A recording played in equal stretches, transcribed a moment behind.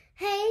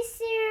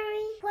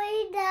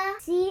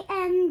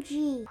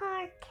CMG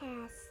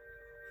Podcast.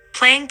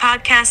 Playing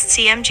podcast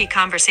CMG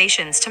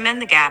conversations to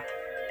mend the gap.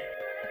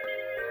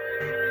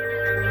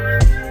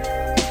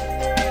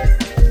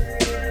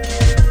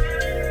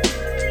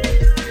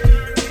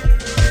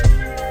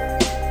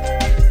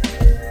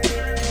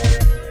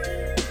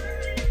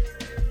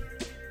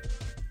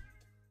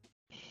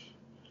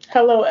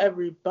 Hello,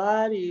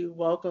 everybody.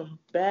 Welcome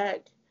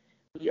back.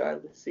 We are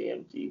the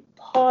CMG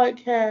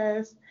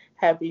Podcast.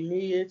 Happy New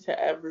Year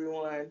to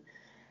everyone.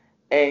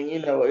 And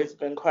it's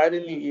been quite a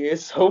new year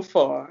so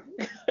far.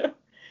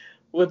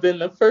 Within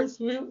the first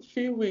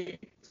few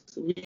weeks,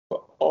 we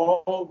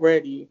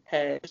already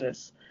had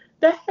this.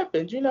 That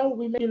happened.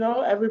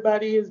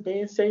 Everybody is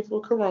being safe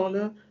with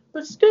Corona,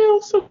 but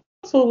still some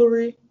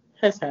foolery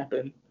has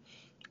happened.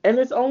 And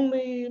it's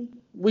only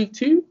week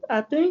 2, I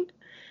think.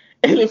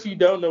 And if you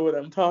don't know what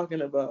I'm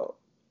talking about,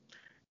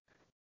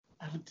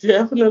 I'm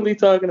definitely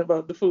talking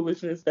about the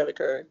foolishness that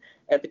occurred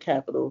at the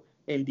Capitol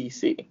in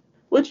D.C.,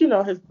 which,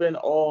 has been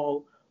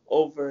all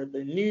over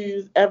the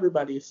news.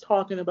 Everybody is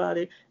talking about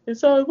it. And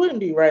so it wouldn't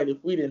be right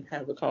if we didn't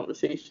have a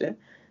conversation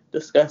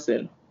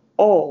discussing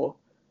all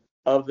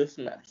of this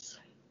mess.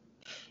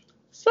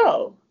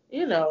 So,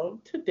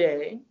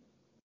 today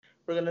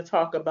we're going to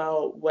talk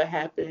about what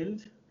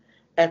happened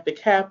at the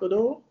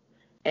Capitol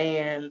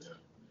and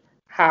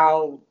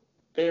how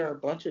there are a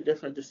bunch of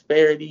different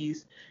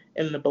disparities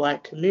in the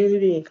Black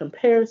community in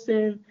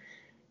comparison.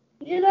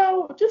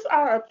 Just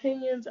our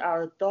opinions,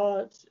 our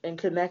thoughts, and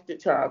connect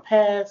it to our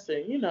past.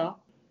 And.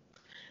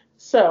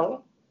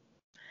 So,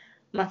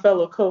 my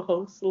fellow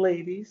co-hosts,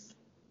 ladies.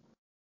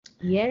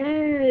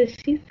 Yeah,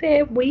 she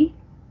said we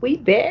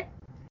back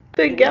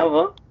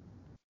together.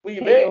 We Hey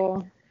back.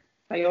 y'all.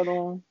 How y'all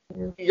doing?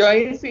 Y'all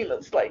ain't seen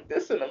us like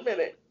this in a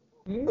minute.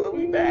 But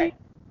we back.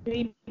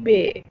 We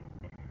back.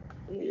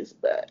 We is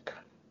back.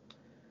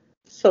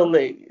 So,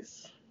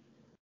 ladies,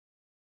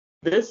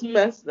 this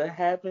mess that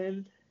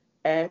happened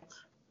at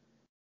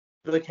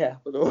the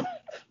Capitol.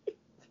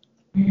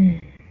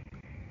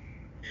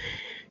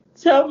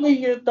 Tell me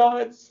your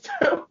thoughts.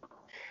 Tell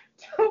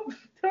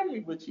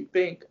me what you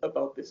think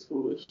about this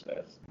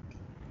foolishness.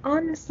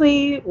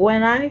 Honestly,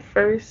 when I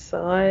first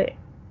saw it,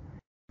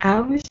 I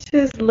was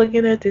just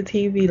looking at the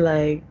TV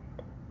like,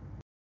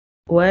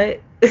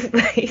 what?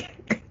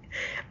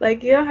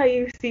 like you know how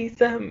you see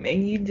something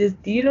and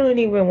you don't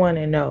even want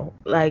to know.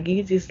 Like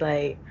you just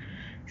like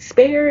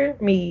spare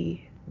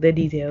me the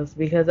details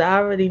because I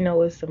already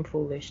know it's some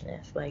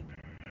foolishness. Like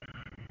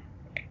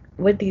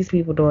what these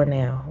people doing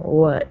now?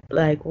 What?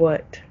 Like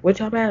what? What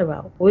y'all mad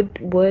about?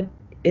 What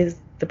is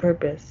the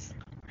purpose?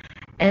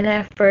 And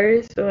at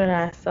first when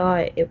I saw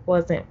it, it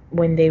wasn't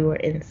when they were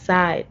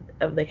inside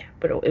of the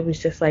Capitol. It was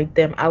just like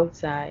them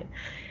outside.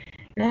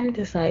 And I'm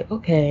just like,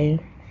 okay,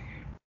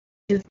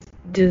 just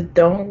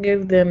don't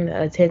give them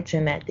the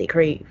attention that they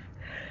crave.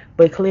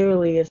 But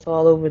clearly it's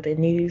all over the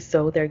news,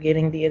 so they're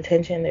getting the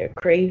attention they're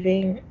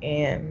craving,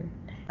 and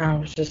I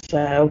was just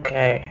like,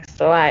 okay.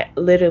 So I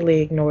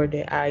literally ignored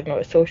it. I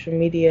ignored social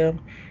media,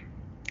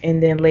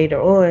 and then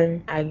later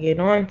on, I get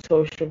on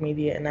social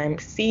media and I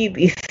see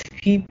these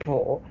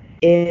people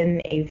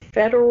in a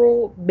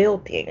federal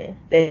building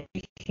that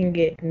you can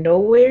get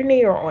nowhere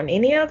near on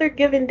any other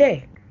given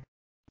day.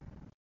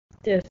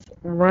 Just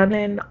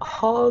running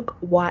hog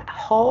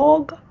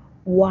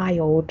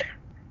wild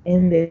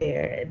in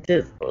there,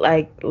 just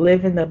like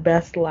living the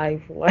best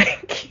life.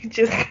 Like you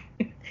just,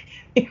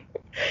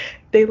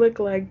 they look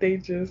like they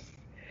just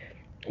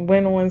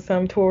went on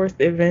some tourist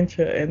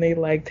adventure and they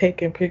like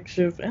taking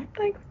pictures. I'm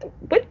like,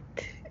 what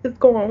is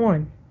going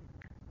on?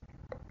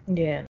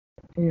 Yeah,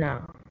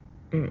 no,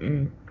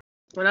 When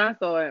I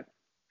saw it,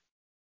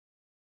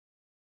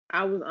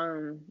 I was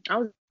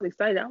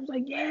excited. I was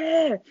like,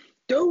 yeah,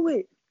 do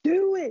it.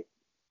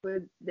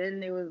 But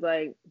then it was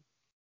like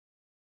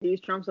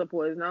these Trump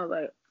supporters, and I was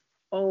like,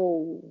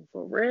 oh,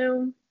 for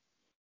real?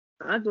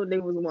 I thought they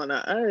was one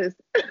of us.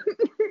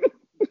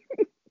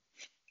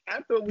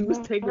 I thought we was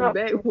taking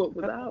back what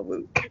was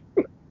ours.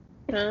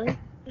 Huh?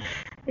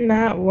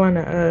 not one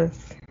of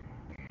us.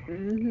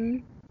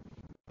 And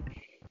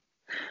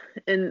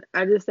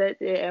I just sat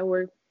there at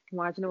work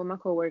watching it with my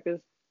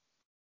coworkers.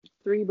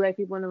 3 Black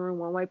people in the room,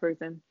 1 white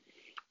person.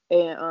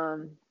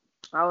 And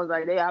I was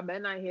like, I better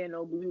not hear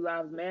no Blue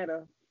Lives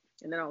Matter.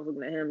 And then I was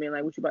looking at him being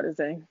like, what you about to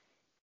say?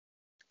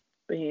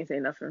 But he ain't say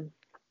nothing.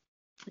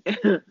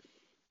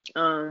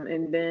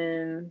 And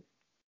then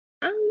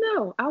I don't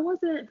know.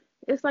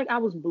 It's like I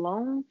was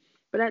blown,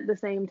 but at the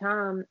same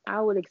time, I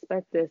would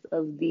expect this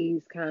of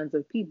these kinds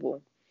of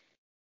people.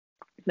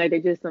 Like they're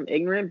just some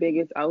ignorant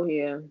bigots out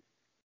here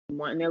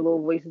wanting their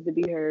little voices to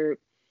be heard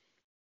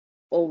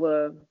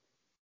over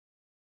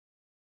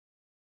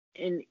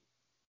an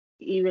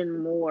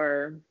even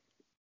more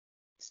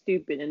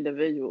stupid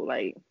individual.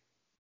 Like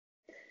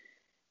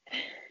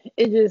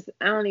it just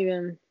I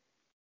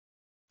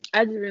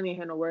just really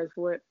have no words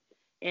for it.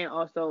 And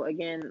also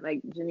again, like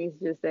Janice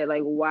just said,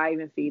 like why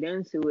even feed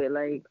into it?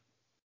 Like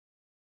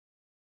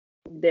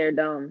they're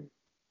dumb.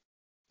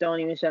 Don't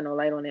even shed no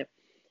light on it.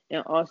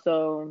 And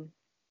also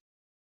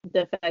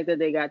The fact that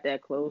they got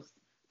that close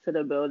to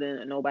the building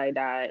and nobody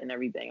died and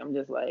everything, I'm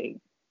just like,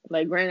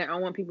 granted, I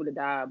don't want people to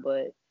die,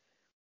 but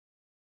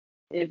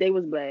if they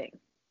was black,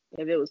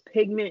 if it was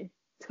pigment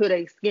to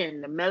their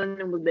skin, the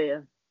melanin was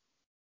there,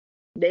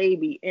 they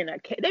be in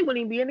they wouldn't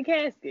even be in the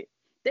casket.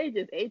 They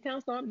just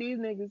A-Town stomped these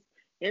niggas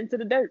into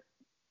the dirt,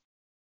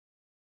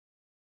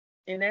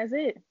 and that's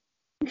it.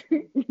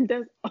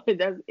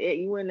 that's it.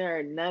 You wouldn't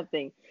heard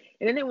nothing,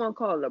 and then they want to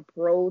call it a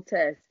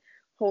protest.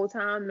 Whole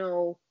time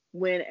though,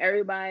 when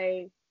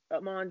everybody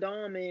up on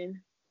Dawman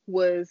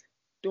was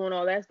doing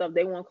all that stuff,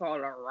 they want to call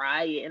it a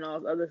riot and all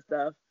this other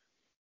stuff.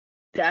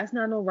 That's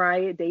not no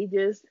riot. They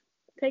just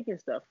taking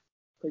stuff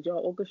because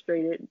y'all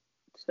orchestrated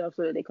stuff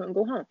so that they couldn't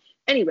go home.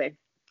 Anyway,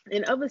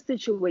 in other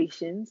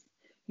situations,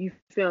 you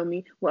feel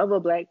me, with other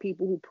black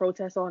people who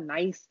protest all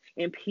nice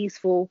and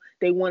peaceful,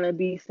 they want to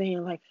be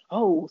saying like,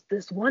 oh,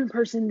 this one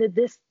person did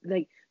this,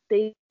 like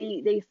they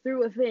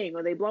threw a thing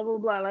or they blah blah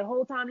blah. Like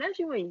whole time that's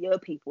you and your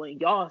people and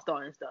y'all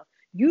starting stuff.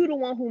 You the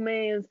one who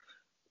man's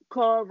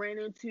car ran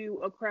into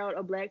a crowd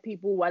of black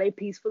people while they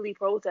peacefully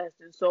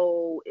protesting.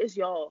 So it's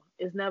y'all.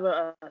 It's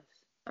never us.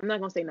 I'm not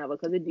gonna say never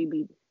because it do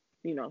be,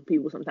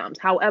 people sometimes.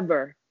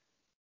 However,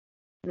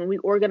 when we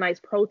organize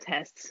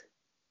protests,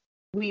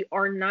 we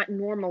are not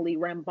normally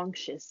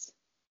rambunctious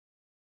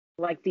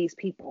like these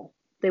people.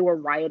 They were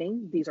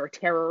rioting. These are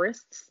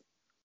terrorists.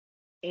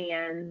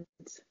 And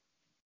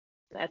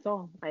that's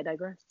all. I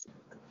digress.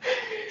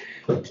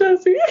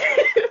 Jesse,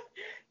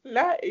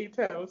 not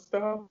A-Town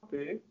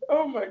stomping.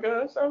 Oh my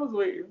gosh, I was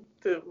waiting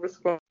to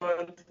respond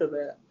to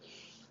that.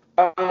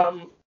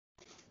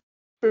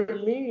 For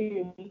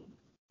me,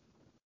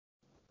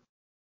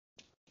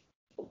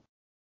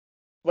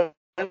 when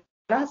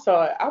I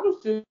saw it, I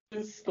was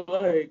just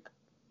like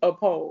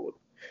appalled,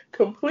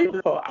 completely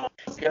appalled. I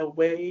was no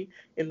way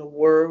in the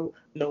world,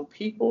 no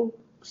people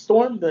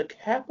stormed the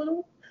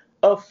Capitol,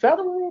 a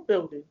federal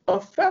building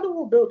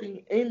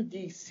in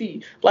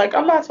D.C. Like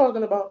I'm not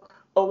talking about,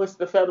 oh, it's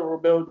the federal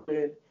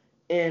building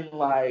in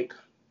like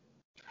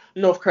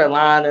North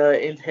Carolina,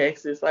 in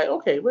Texas. Like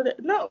okay, but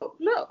no,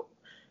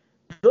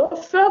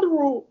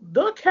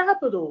 the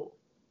Capitol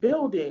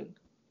building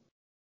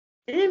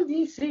in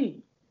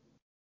D.C.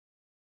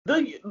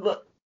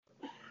 the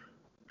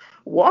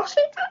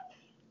Washington.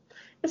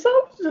 And so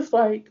I was just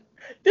like,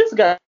 this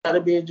gotta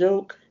be a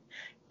joke.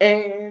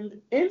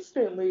 And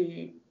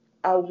instantly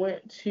I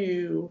went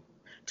to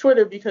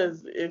Twitter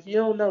because if you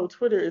don't know,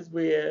 Twitter is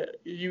where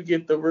you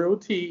get the real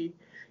tea,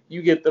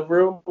 you get the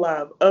real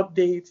live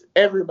updates.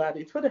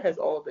 Everybody, Twitter has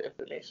all the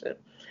information.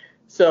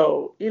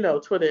 So,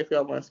 Twitter, if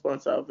y'all want to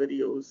sponsor our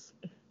videos,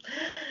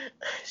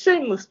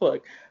 shameless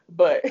plug.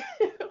 But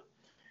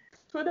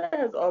Twitter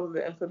has all of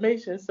the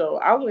information. So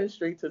I went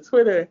straight to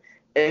Twitter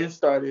and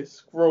started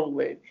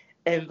scrolling.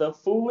 And the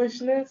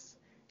foolishness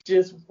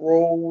just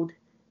rolled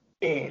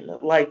in.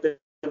 Like the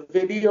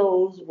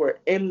videos were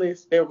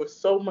endless. There was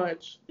so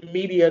much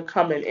media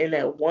coming in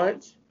at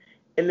once.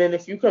 And then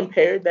if you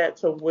compared that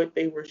to what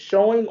they were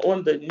showing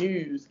on the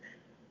news,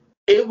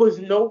 it was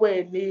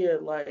nowhere near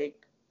like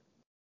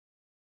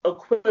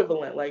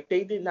equivalent. Like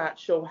they did not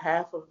show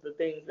half of the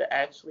things that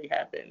actually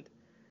happened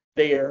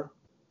there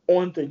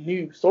on the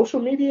news.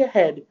 Social media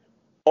had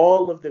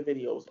all of the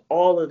videos,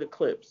 all of the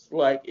clips,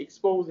 like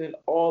exposing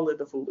all of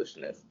the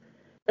foolishness.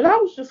 And I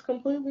was just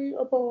completely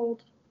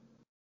appalled.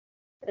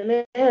 And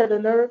they had the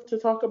nerve to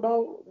talk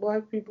about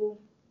black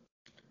people.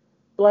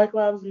 Black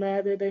Lives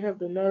Matter, they have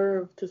the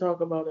nerve to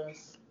talk about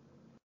us.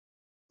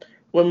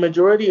 When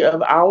majority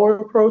of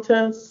our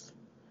protests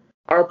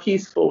are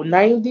peaceful,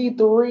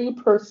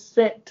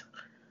 93%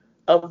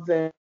 of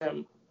them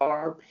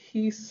are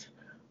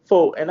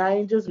peaceful. And I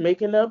ain't just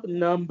making up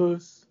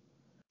numbers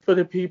for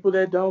the people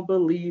that don't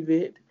believe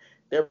it.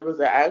 There was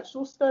an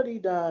actual study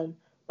done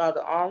by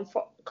the Armed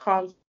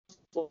Conflict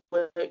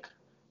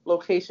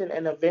Location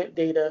and Event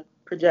Data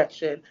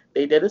Projection.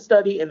 They did a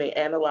study and they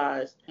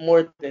analyzed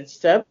more than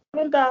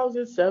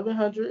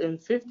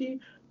 7,750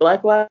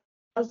 Black Lives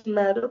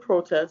Matter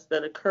protests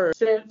that occurred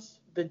since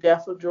the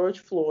death of George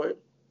Floyd.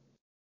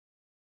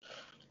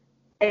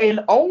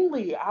 And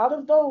only out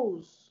of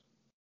those,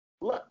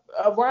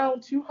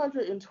 around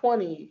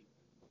 220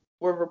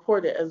 were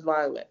reported as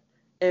violent.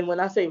 And when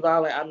I say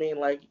violent, I mean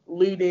like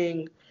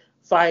looting,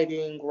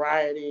 fighting,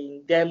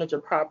 rioting, damage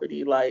of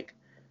property, like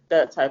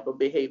that type of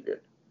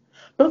behavior.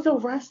 But the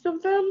rest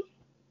of them,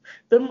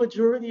 the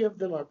majority of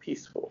them are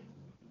peaceful.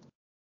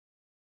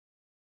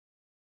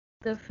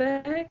 The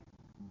fact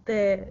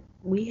that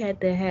we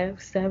had to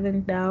have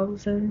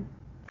 7,000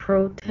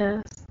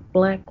 protests,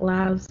 Black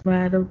Lives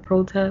Matter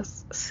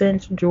protests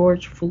since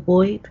George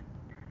Floyd,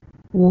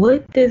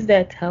 what does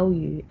that tell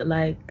you?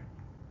 Like,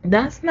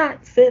 that's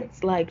not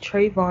since like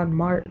Trayvon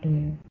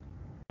Martin.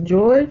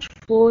 George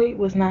Floyd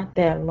was not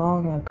that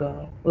long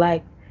ago.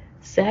 Like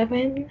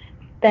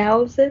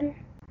 7,000?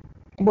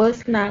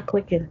 What's not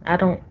clicking? I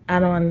don't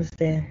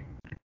understand.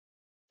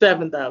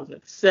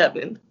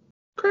 7,000.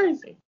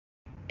 Crazy.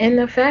 And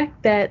the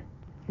fact that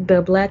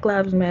the Black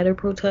Lives Matter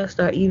protests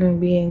are even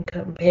being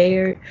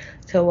compared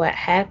to what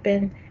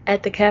happened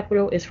at the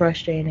Capitol is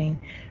frustrating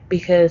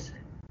because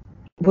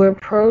we're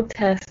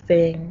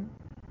protesting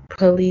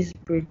police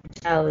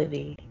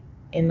brutality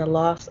and the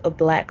loss of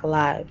black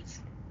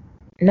lives,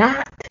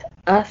 not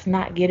us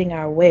not getting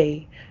our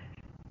way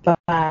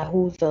by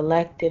who's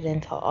elected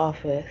into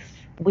office.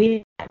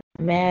 We're not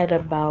mad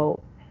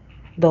about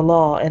the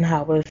law and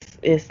how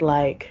it's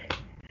like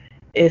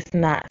it's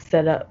not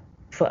set up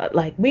for,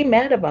 like, we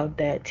mad about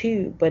that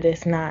too, but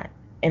it's not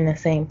in the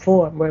same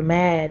form. We're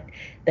mad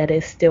that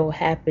it's still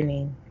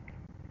happening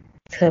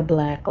to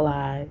black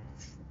lives,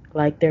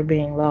 like they're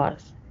being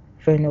lost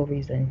for no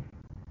reason.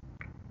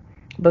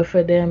 But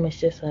for them, it's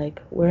just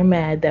like, we're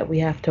mad that we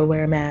have to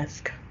wear a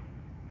mask.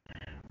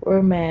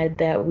 We're mad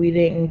that we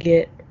didn't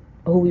get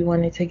who we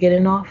wanted to get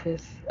in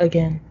office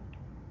again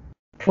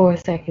for a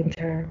second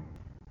term.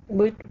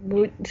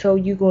 So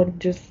you gonna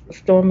just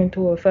storm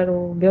into a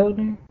federal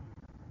building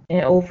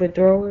and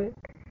overthrow it?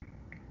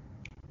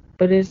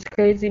 But it's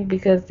crazy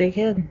because they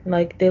can.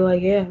 Like, they're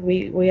like, yeah,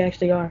 we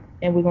actually are.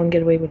 And we're gonna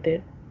get away with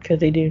it. Because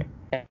they do.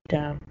 Every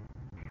time.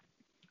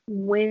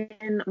 When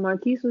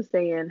Marquise was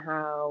saying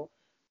how,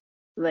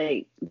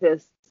 like,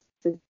 the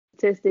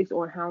statistics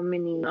on how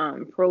many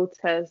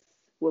protests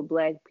with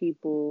black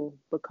people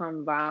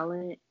become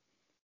violent,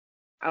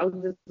 I was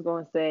just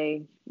going to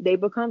say they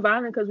become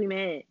violent because we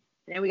mad.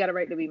 And we got a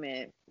right to be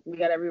mad. We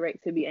got every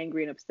right to be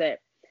angry and upset.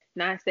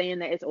 Not saying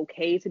that it's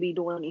okay to be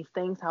doing these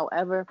things.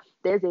 However,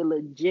 there's a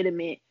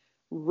legitimate,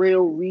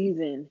 real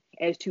reason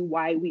as to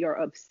why we are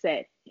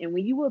upset. And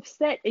when you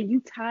upset and you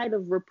tired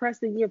of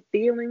repressing your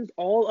feelings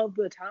all of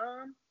the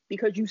time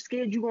because you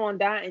scared you're going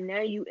to die, and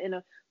now you in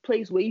a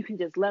place where you can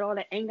just let all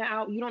the anger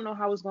out, you don't know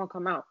how it's going to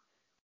come out.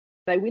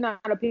 Like, we're not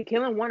up here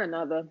killing one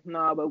another,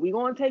 no, but we're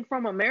going to take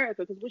from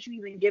America because what you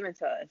even giving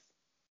to us?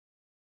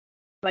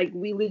 Like,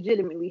 we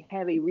legitimately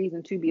have a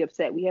reason to be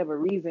upset. We have a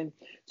reason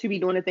to be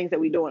doing the things that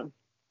we're doing.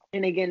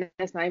 And again,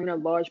 that's not even a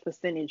large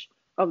percentage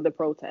of the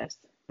protest.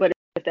 But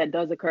if that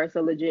does occur, it's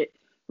a legit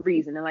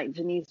reason. And like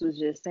Janice was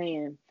just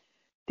saying,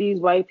 these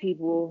white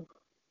people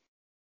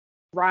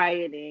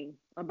rioting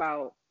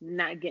about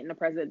not getting the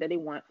president that they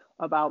want,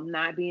 about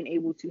not being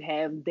able to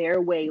have their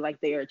way like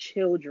they are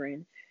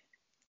children.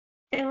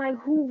 And like,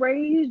 who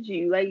raised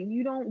you? Like,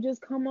 you don't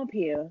just come up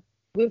here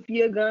with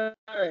your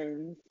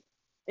guns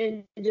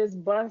and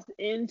just bust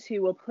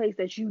into a place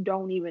that you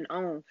don't even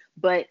own.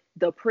 But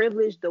the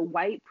privilege, the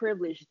white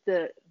privilege,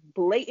 the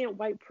blatant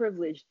white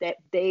privilege that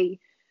they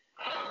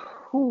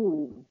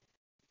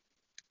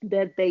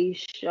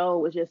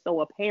show is just so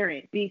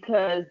apparent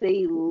because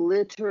they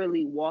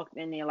literally walked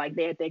in there like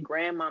they're at their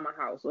grandmama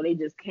house, or they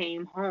just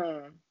came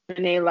home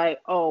and they like,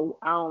 oh,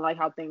 I don't like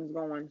how things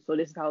going, so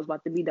this is how it's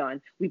about to be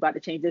done. We about to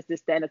change this,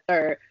 that, and the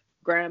third.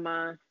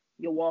 Grandma,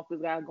 your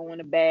walkers gotta go in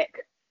the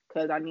back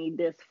because I need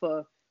this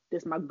for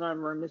this my gun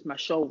room, this my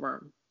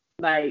showroom.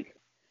 Like,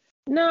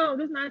 no,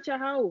 this not your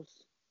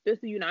house.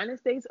 This the United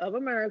States of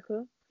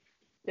America.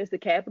 This the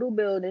Capitol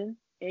building,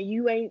 and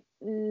you ain't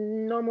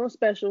no more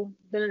special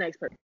than the next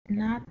person.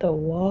 Not the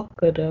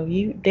Walker though.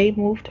 They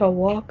moved her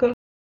Walker.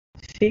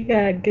 She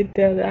gotta get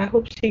that. I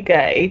hope she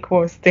got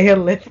Acorn still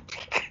left.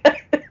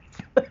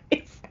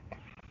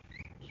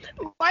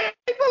 White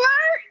people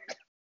are.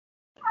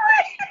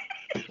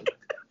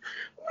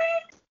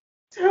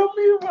 Tell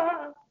me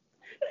why.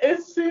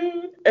 As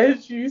soon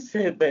as you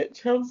said that,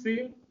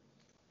 Chelsea,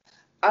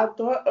 I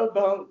thought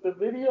about the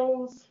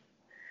videos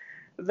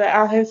that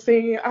I had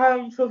seen.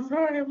 I'm so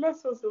sorry, I'm not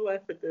supposed to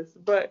laugh at this,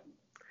 but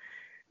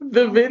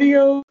the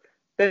video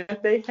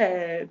that they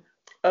had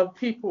of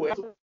people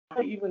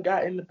I even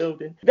got in the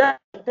building, there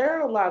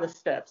are a lot of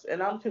steps,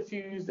 and I'm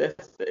confused as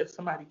to if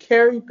somebody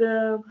carried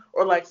them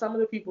or like some of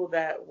the people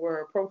that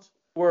were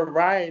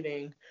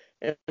rioting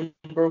and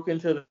broke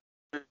into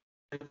the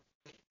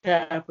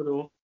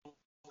Capitol.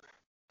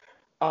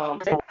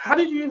 How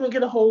did you even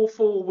get a whole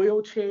full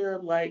wheelchair?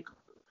 Like,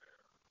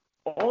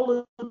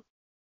 all of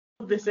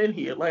this in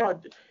here? Like,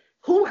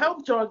 who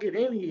helped y'all get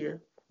in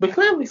here? But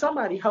clearly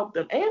somebody helped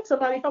them, and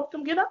somebody helped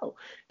them get out.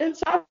 And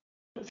so I'm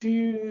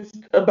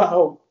confused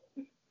about,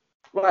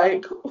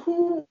 like,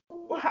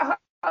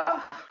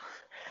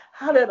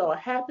 how that all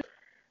happened.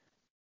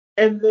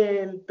 And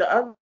then the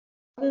other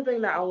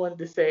thing that I wanted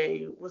to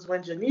say was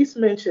when Janice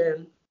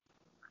mentioned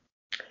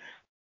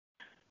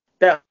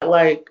that,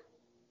 like,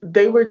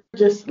 they were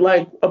just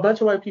like a bunch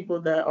of white people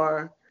that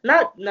are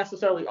not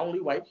necessarily only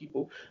white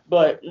people,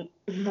 but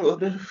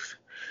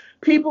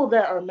people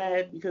that are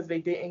mad because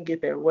they didn't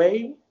get their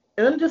way.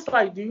 And I'm just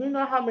like, do you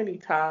know how many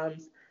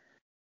times,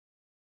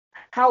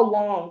 how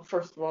long,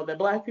 first of all, that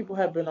black people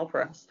have been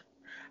oppressed?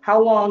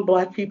 How long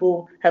black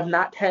people have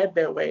not had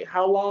their way?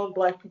 How long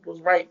black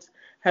people's rights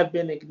have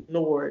been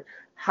ignored?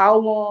 How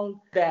long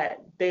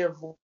that their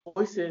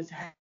voices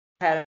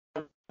have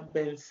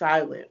been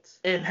silenced?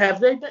 And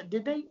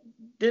did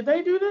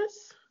they do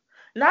this?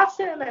 Not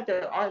saying that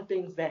there aren't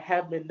things that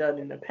have been done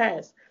in the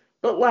past,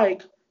 but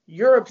like,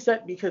 you're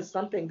upset because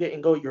something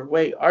didn't go your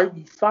way. Are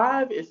you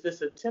five? Is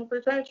this a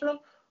temper tantrum?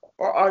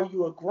 or are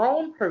you a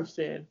grown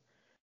person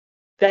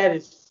that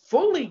is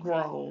fully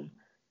grown,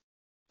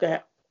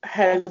 that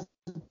has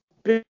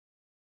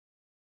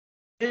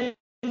business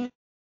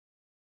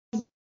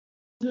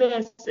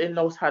and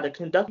knows how to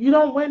conduct? You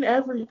don't win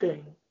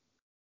everything.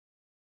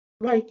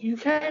 Like, you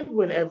can't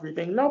win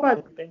everything.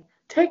 Nobody.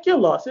 Take your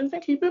losses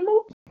and keep it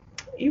moving.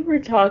 You were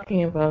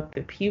talking about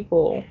the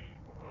people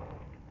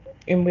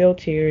in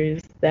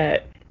wheelchairs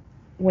that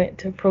went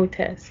to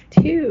protest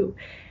too.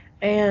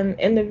 And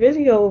in the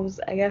videos,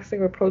 I guess they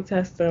were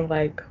protesting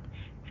like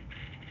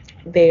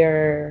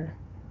their,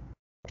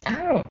 I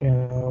don't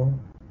know,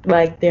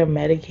 like their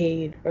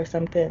Medicaid or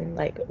something,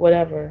 like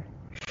whatever.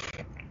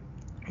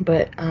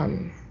 But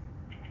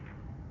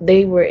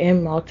they were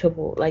in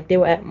multiple, like they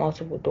were at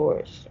multiple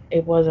doors.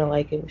 It wasn't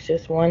like it was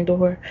just one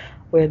door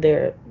where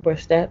there were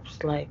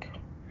steps. Like,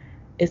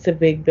 it's a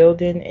big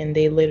building and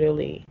they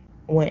literally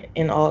went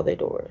in all the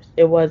doors.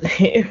 It wasn't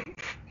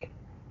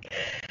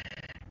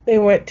they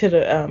went to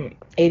the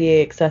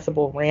ADA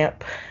accessible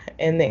ramp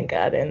and then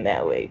got in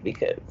that way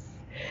because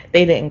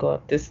they didn't go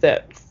up the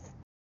steps.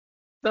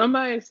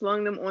 Somebody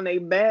slung them on their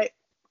back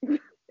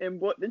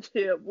and brought the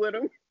chair up with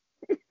them.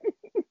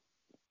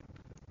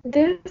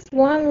 This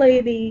one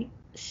lady,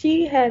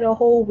 she had a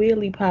whole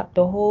wheelie pop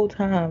the whole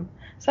time.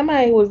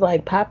 Somebody was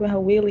like popping her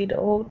wheelie the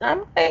whole time.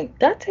 I'm like,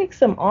 that takes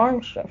some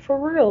arm strength for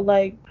real.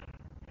 Like,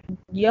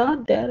 y'all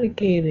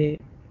dedicated.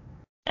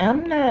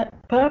 I'm not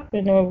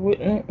popping or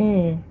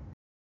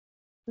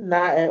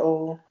Not at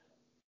all.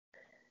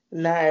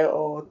 Not at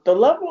all. The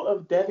level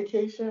of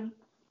dedication,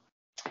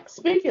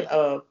 speaking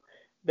of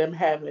them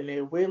having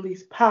their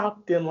wheelies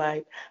popped and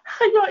like,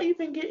 how y'all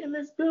even get in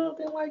this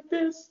building like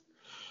this?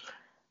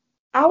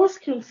 I was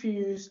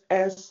confused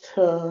as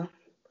to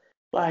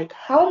like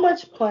how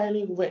much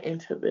planning went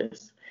into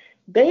this.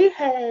 They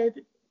had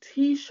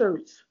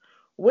t-shirts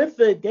with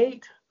the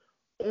date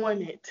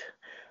on it.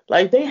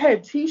 Like, they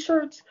had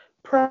t-shirts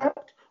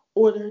prepped,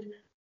 ordered,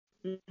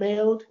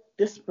 mailed,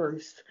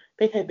 dispersed.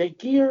 They had their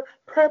gear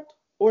prepped,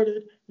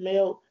 ordered,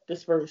 mailed,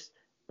 dispersed.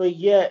 But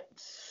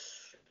yet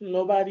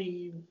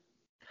nobody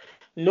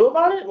knew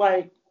about it.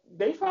 Like,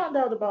 they found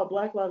out about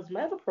Black Lives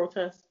Matter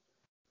protests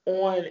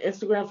on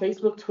Instagram,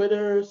 Facebook,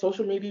 Twitter,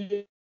 social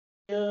media,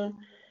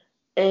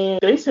 and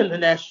they sent the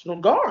National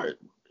Guard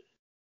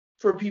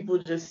for people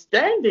just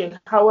standing.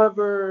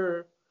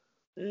 However,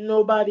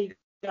 nobody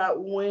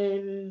got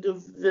wind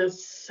of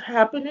this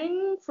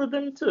happening for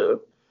them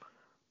to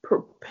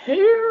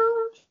prepare.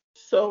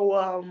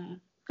 So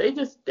they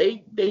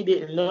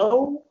didn't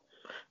know.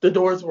 The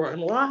doors were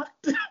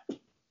unlocked.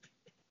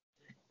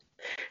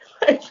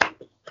 Like,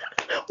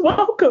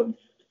 welcome.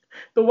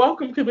 The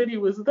welcome committee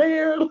was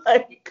there.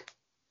 Like,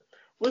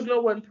 was no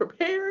one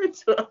prepared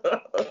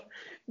to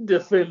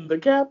defend the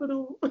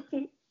Capitol?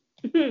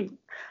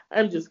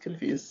 I'm just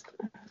confused.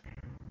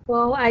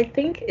 Well, I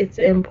think it's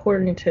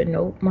important to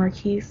note,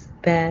 Marquise,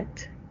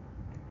 that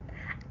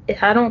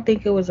I don't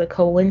think it was a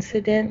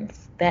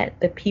coincidence that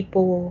the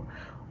people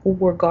who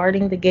were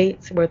guarding the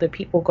gates were the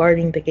people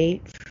guarding the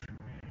gates.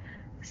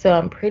 So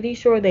I'm pretty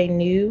sure they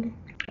knew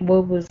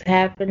what was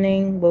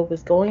happening, what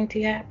was going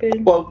to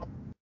happen. Well,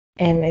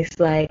 And it's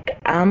like,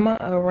 I'm going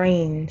to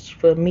arrange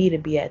for me to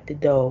be at the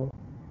door.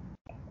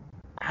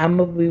 I'm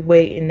going to be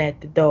waiting at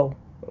the door.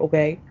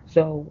 Okay?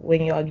 So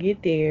when y'all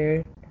get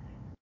there,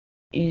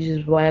 you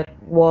just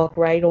walk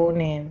right on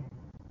in.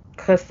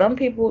 Because some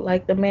people,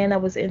 like the man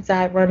that was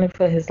inside running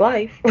for his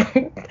life,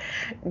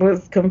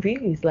 was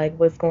confused. Like,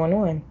 what's going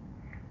on?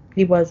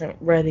 He wasn't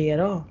ready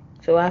at all.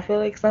 So I feel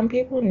like some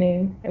people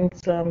knew, and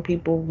some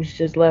people was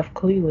just left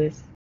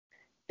clueless.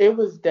 it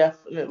was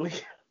definitely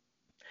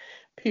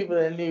people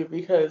that knew,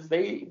 because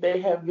they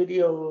have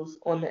videos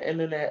on the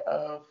internet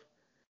of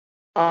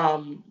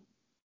um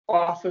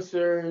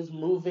officers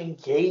moving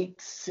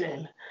gates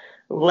and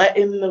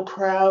letting the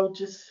crowd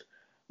just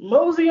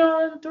mosey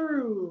on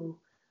through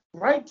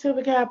right to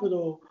the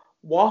Capitol,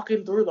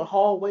 walking through the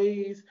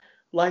hallways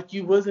like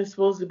you wasn't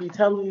supposed to be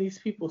telling these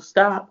people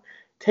stop,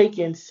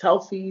 taking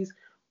selfies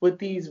with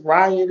these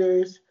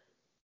rioters.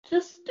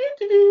 Just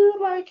do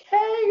like,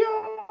 hey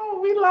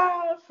y'all, we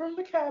live from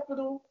the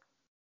Capitol.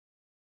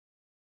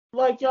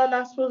 Like, y'all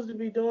not supposed to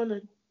be doing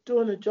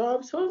a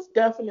job. So it's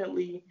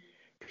definitely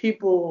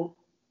people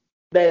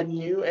that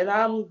knew, and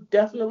I'm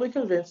definitely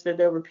convinced that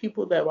there were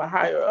people that were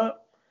higher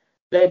up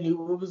that knew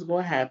what was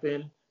going to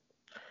happen,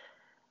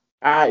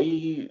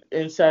 i.e.,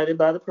 incited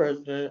by the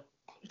president,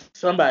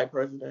 somebody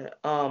president.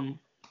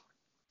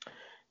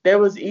 There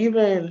was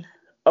even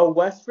a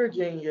West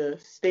Virginia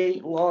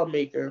state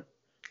lawmaker,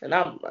 and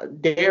I'm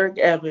Derek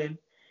Evan.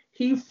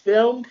 He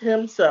filmed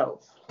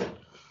himself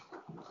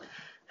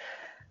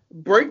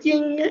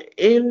breaking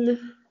into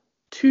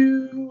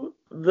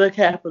the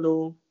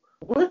Capitol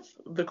with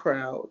the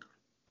crowd.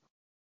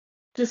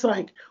 Just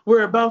like,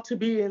 we're about to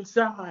be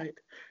inside.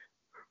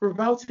 We're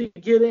about to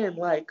get in,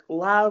 like,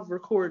 live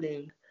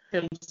recording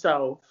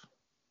himself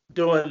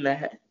doing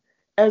that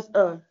as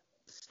a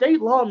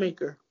state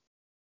lawmaker.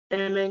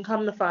 And then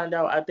come to find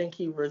out, I think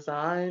he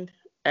resigned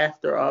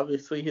after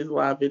obviously his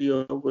live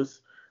video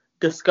was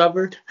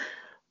discovered.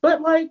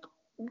 But like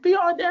the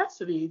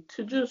audacity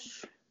to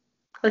just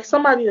like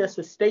somebody that's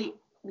a state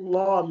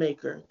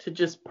lawmaker to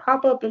just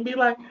pop up and be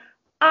like,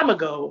 I'ma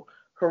go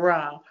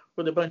hurrah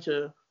with a bunch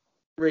of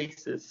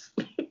racists.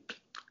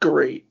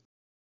 Great.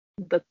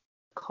 The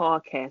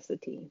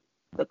caucasity.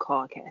 The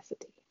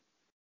caucasity.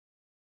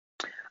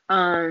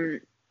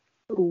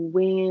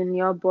 When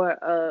y'all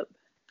brought up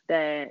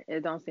that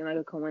it don't seem like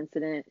a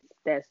coincidence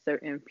that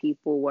certain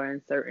people were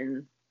in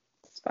certain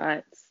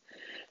spots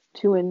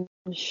to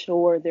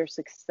ensure their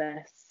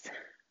success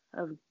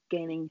of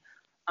gaining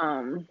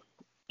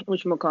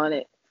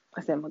whatchamacallit,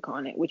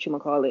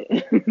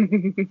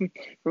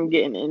 from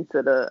getting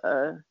into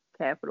the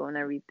Capitol and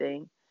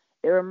everything.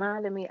 It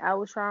reminded me, I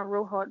was trying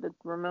real hard to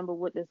remember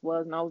what this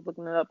was, and I was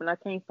looking it up, and I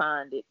can't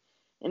find it.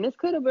 And this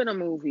could have been a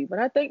movie, but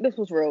I think this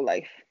was real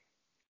life.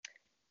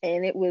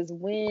 And it was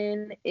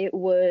when it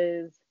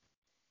was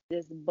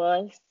this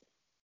bus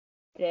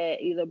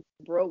that either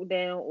broke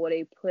down or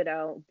they put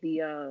out these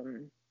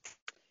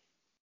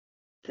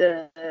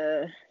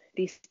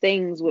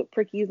things with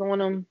prickies on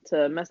them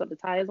to mess up the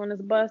tires on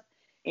this bus.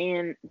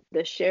 And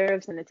the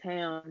sheriffs in the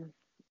town,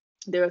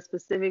 there are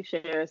specific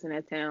sheriffs in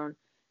that town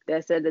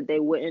that said that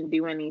they wouldn't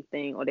do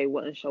anything or they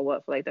wouldn't show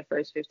up for like the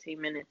first 15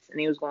 minutes, and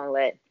he was going to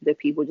let the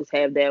people just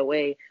have their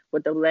way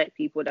with the black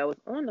people that was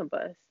on the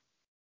bus.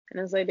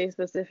 And it's like they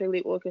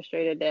specifically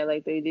orchestrated that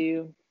like they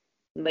do,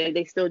 like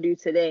they still do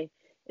today.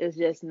 It's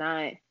just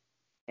not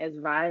as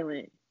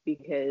violent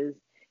because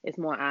it's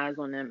more eyes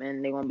on them,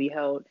 and they're going to be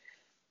held.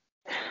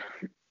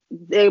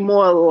 They're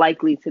more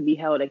likely to be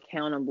held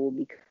accountable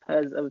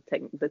because of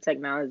the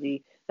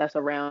technology that's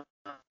around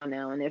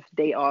now. And if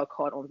they are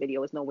caught on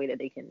video, there's no way that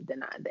they can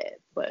deny that.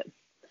 But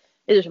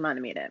it just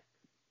reminded me of that.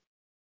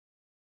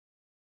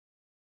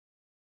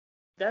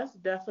 That's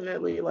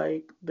definitely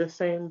like the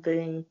same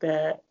thing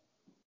that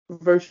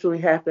virtually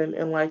happened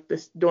in like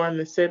this during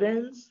the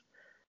sit-ins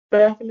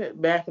back in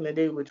the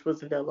day, which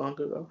wasn't that long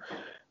ago.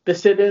 The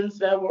sit-ins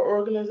that were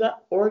organized,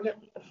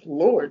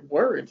 Lord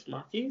words,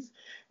 Marquise.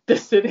 The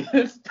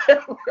sit-ins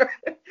that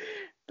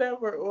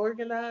were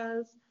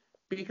organized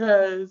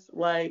because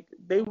like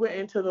they went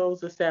into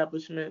those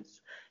establishments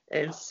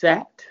and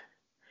sat,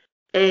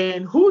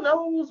 and who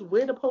knows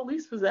where the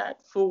police was at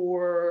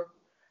for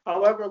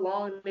however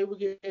long they were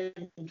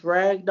getting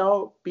dragged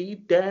out,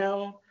 beat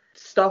down,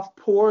 stuff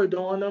poured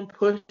on them,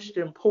 pushed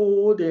and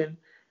pulled and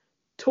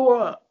tore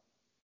up.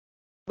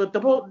 But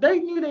they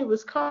knew they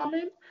was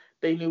coming.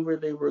 They knew where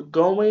they were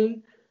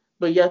going,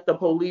 but yet the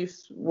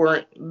police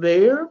weren't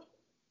there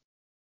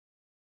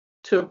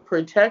to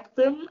protect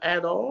them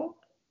at all.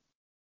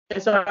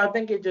 And so I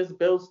think it just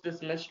builds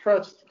this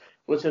mistrust,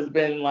 which has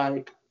been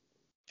like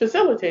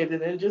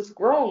facilitated and just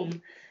grown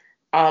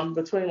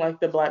between like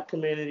the Black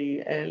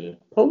community and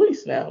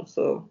police now.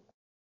 So.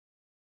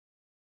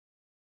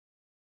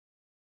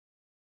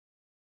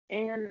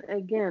 And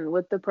again,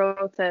 with the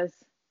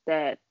protests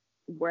that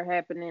were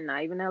happening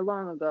not even that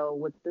long ago,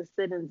 with the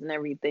sit-ins and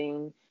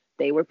everything,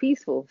 they were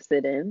peaceful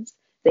sit-ins.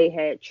 They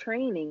had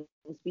trainings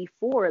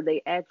before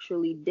they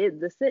actually did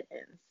the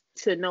sit-ins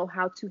to know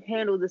how to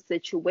handle the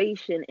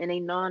situation in a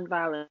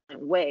non-violent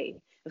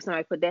way. If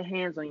somebody put their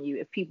hands on you,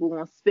 if people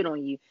want to spit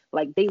on you,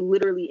 like they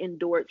literally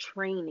endured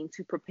training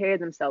to prepare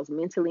themselves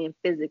mentally and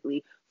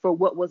physically for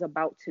what was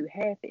about to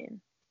happen.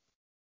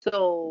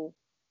 So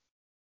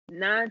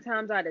 9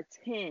 times out of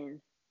 10,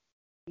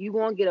 you're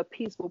going to get a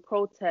peaceful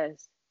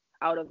protest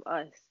out of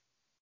us.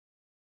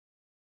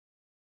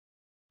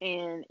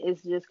 And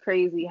it's just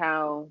crazy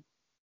how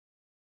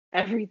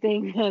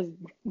everything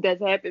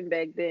that's happened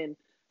back then,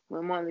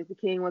 when Martin Luther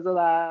King was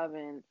alive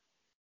and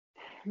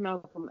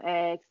Malcolm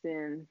X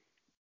and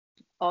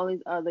all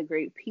these other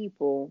great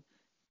people,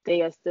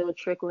 they are still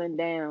trickling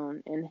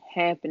down and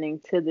happening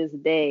to this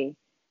day,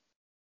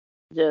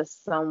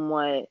 just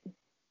somewhat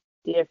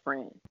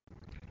different.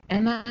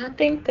 And I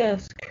think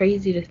that's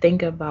crazy to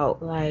think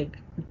about, like,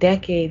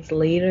 decades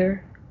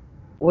later,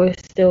 we're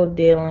still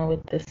dealing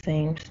with the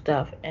same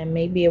stuff. And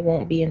maybe it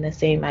won't be in the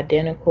same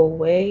identical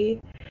way,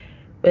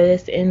 but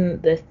it's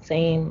in the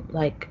same,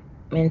 like,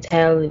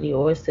 mentality,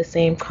 or it's the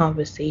same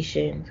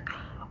conversations,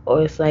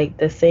 or it's, like,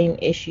 the same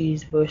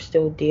issues we're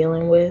still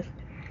dealing with.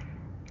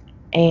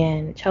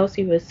 And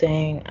Chelsea was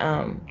saying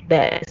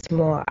that it's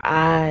more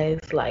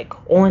eyes, like,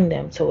 on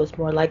them, so it's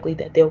more likely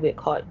that they'll get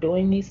caught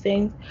doing these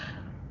things.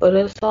 But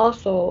it's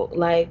also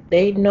like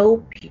they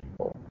know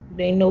people.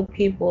 They know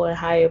people in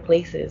higher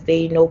places.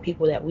 They know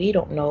people that we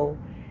don't know.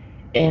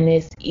 And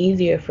it's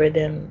easier for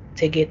them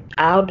to get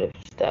out of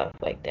stuff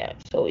like that.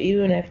 So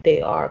even if they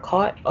are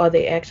caught, are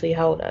they actually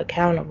held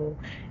accountable?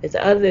 It's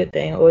the other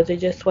thing. Or is it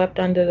just swept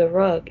under the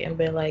rug and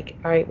been like,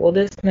 all right, well,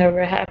 this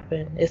never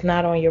happened. It's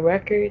not on your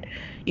record.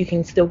 You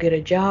can still get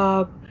a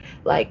job.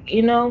 Like,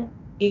 you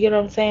get what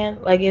I'm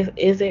saying? Like,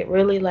 is it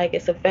really like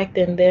it's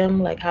affecting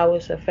them like how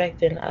it's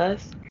affecting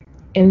us?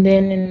 And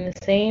then in the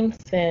same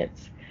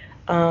sense,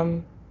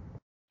 are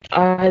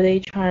they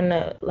trying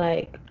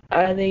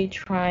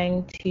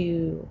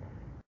to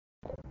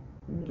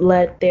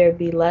let there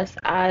be less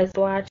eyes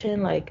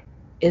watching? Like,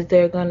 is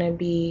there going to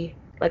be,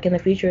 like in the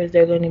future, is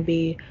there going to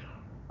be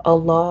a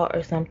law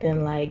or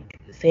something like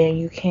saying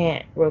you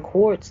can't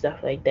record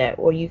stuff like that,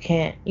 or you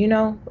can't,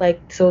 like,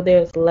 so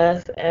there's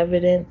less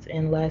evidence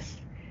and less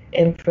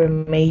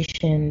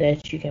information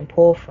that you can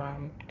pull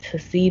from to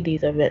see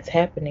these events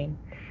happening?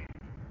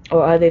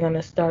 Or are they going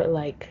to start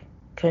like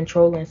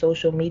controlling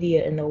social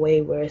media in a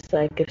way where it's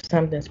like if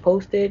something's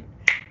posted,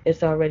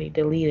 it's already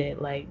deleted,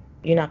 like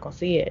you're not going to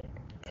see it?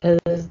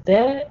 Because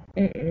I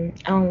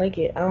don't like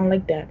it. I don't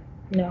like that.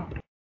 No.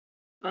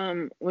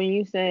 When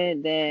you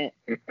said that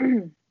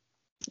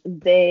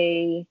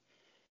they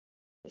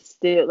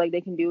still, like,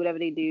 they can do whatever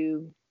they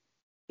do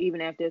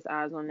even after there's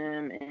eyes on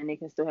them, and they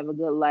can still have a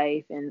good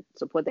life and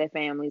support their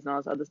families and all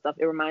this other stuff,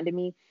 it reminded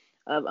me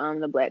of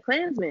the Black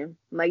Klansman.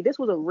 Like, this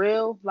was a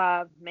real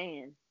live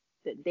man,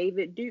 that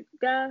David Duke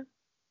guy.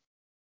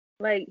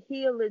 Like,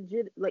 he a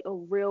legit, like, a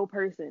real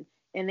person,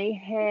 and they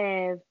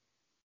have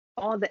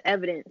all the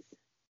evidence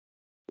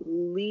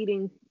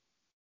leading,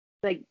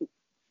 like,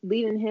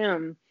 leading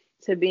him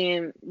to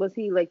being, was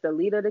he like the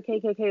leader of the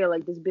KKK, or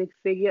like this big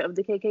figure of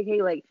the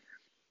KKK? Like,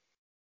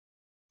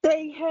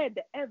 they had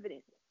the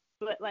evidence,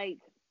 but like,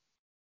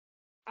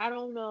 I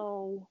don't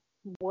know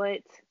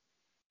what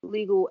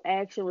legal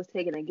action was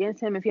taken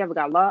against him, if he ever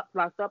got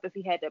locked up, if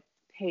he had to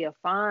pay a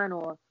fine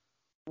or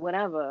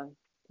whatever.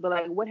 But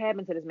like, what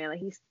happened to this man? Like,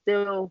 he's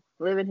still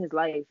living his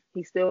life.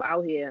 He's still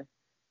out here,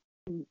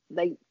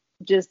 like,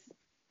 just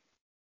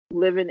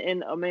living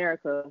in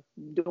America,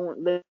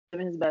 living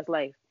his best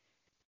life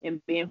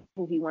and being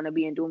who he want to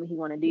be and doing what he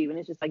want to do. And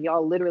it's just like,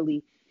 y'all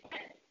literally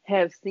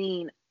have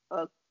seen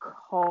a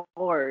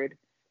card,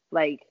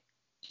 like,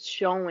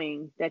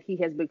 showing that he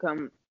has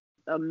become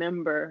a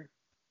member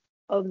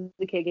of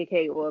the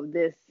KKK, or of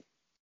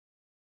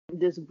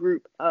this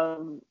group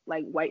of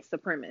like white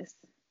supremacists.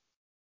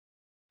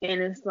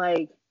 And it's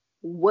like,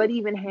 what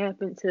even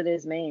happened to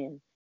this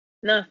man?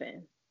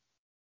 Nothing.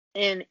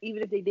 And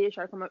even if they did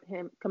try to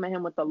come at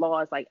him with the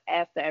laws, like,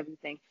 after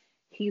everything,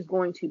 he's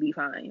going to be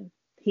fine.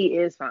 He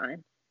is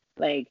fine.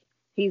 Like,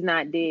 he's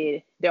not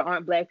dead. There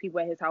aren't black people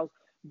at his house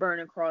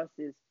burning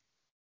crosses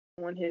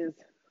on his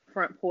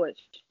front porch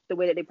the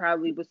way that they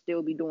probably would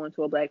still be doing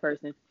to a black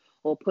person,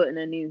 or putting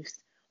a noose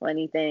or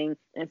anything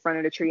in front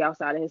of the tree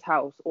outside of his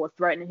house, or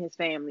threatening his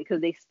family,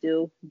 because they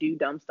still do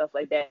dumb stuff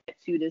like that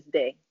to this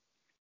day.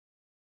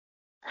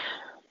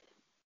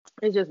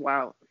 It's just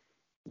wild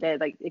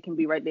that, like, it can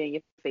be right there in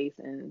your face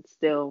and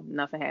still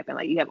nothing happen.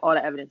 Like, you have all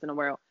the evidence in the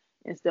world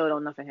and still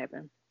don't nothing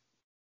happen.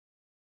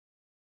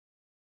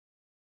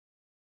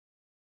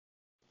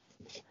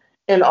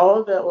 And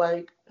all that,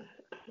 like,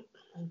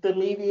 the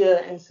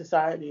media and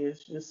society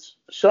is just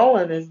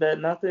showing is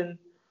that nothing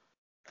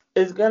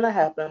is going to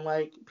happen.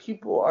 Like,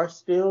 people are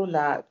still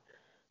not,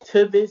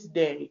 to this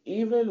day,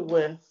 even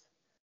with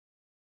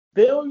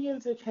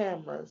billions of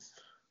cameras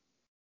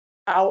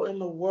out in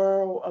the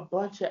world, a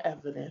bunch of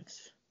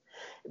evidence.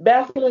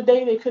 Back in the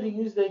day, they could have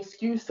used the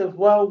excuse of,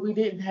 well, we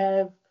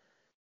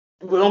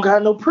don't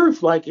got no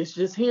proof, like, it's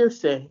just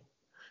hearsay.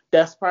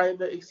 That's probably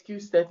the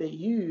excuse that they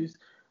use.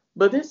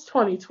 But it's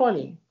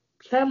 2020.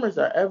 Cameras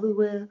are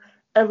everywhere.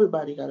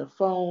 Everybody got a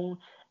phone.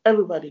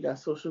 Everybody got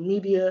social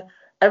media.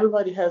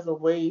 Everybody has a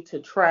way to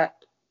track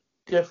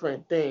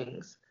different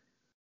things.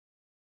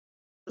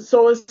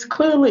 So it's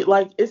clearly,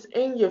 like, it's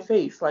in your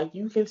face. Like,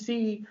 you can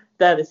see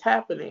that it's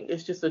happening.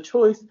 It's just a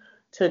choice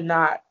to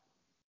not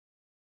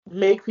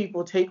make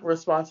people take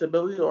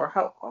responsibility, or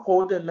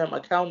holding them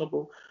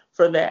accountable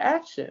for their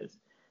actions.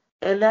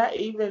 And that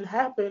even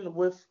happened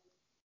with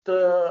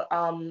the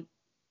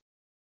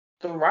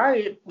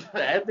riot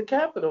at the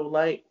Capitol.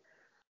 Like,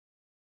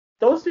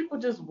 those people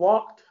just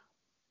walked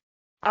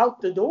out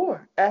the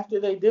door after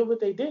they did what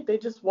they did. They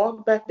just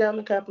walked back down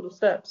the Capitol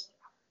steps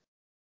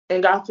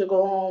and got to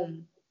go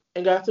home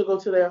and got to go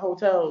to their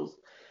hotels.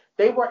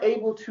 They were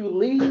able to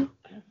leave.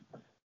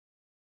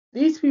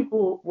 These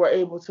people were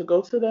able to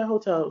go to their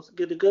hotels,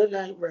 get a good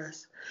night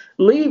rest,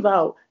 leave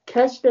out,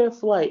 catch their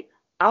flight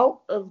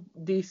out of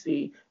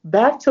DC,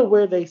 back to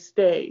where they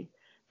stay,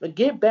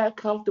 get back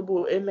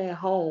comfortable in their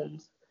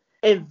homes.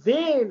 And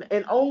then,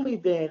 and only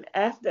then,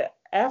 after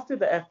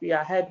the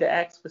FBI had to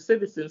ask for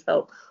citizens'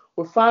 help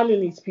with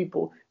finding these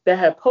people that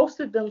had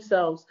posted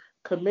themselves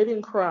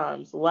committing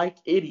crimes like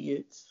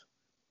idiots,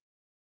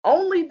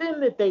 only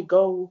then did they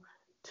go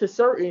to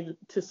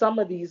some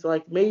of these,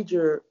 like,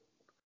 major,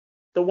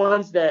 the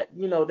ones that,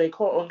 they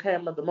caught on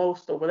camera the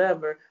most or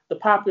whatever, the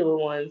popular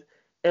ones,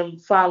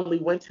 and finally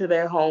went to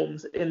their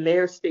homes in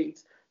their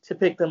states to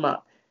pick them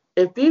up.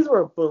 If these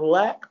were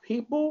black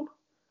people,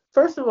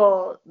 first of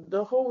all,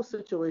 the whole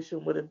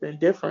situation would have been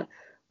different.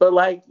 But,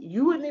 like,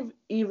 you wouldn't have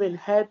even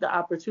had the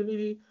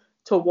opportunity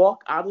to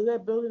walk out of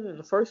that building in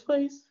the first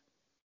place.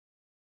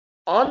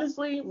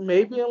 Honestly,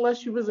 maybe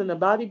unless you was in a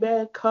body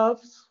bag,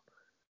 cuffs,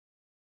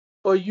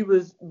 or you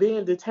was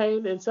being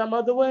detained in some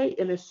other way.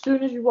 And as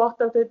soon as you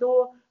walked out that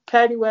door,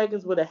 paddy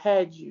wagons would have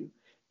had you.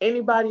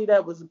 Anybody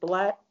that was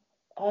black,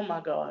 oh my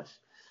gosh.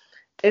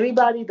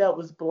 Anybody that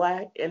was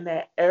black in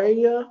that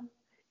area,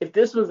 if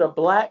this was a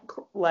black,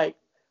 like,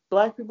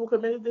 black people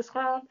committed this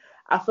crime,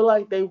 I feel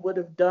like they would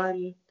have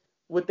done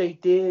what they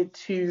did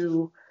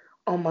to,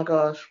 oh my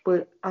gosh,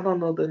 but I don't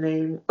know the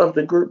name of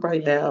the group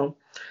right now.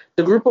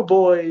 The group of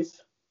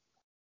boys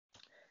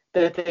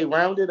that they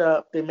rounded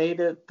up, they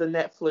made it the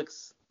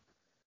Netflix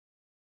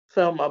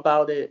film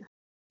about it.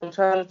 I'm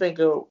trying to think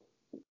of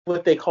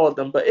what they called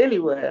them, but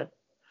anyway,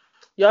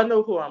 y'all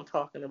know who I'm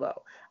talking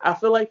about. I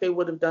feel like they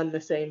would have done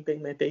the same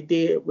thing that they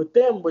did with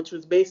them, which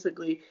was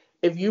basically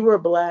if you were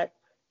black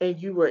and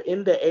you were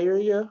in the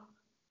area,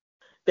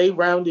 they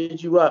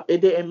rounded you up. It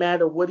didn't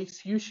matter what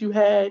excuse you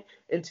had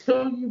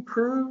until you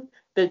proved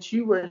that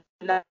you were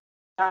not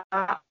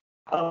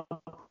a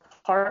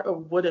part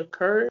of what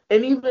occurred.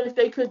 And even if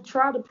they could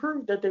try to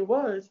prove that they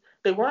weren't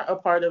a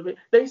part of it,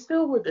 they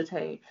still were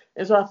detained.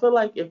 And so I feel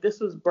like if this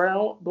was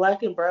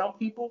black and brown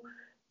people,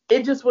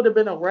 it just would have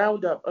been a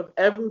roundup of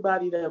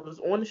everybody that was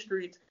on the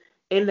streets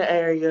in the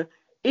area.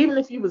 Even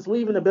if you was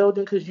leaving the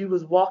building because you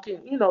was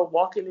walking in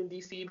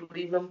DC,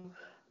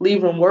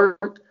 leaving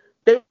work,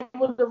 they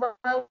would have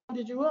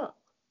rounded you up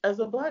as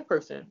a black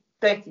person.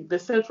 Thank you. The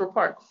Central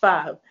Park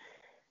 5.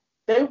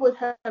 They would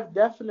have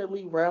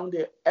definitely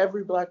rounded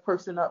every black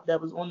person up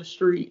that was on the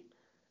street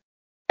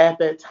at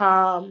that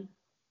time,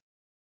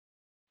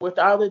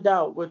 without a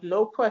doubt, with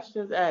no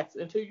questions asked,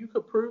 until you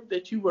could prove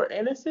that you were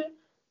innocent.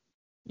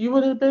 You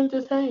would have been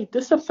detained.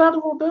 This is a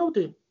federal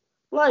building.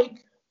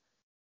 Like,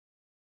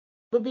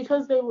 but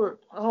because they were,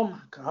 oh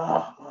my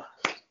God,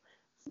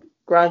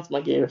 grinds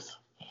my gears.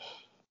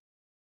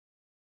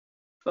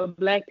 For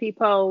black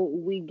people,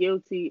 we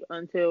guilty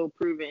until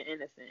proven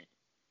innocent.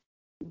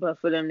 But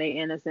for them, they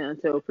innocent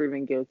until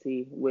proven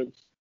guilty, which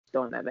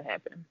don't ever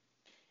happen.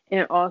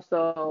 And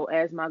also,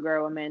 as my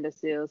girl Amanda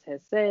Seals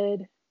has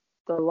said,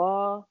 the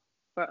law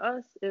for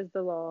us is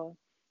the law,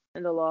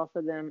 and the law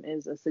for them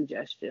is a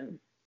suggestion.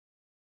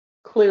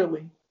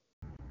 Clearly.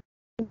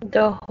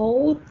 The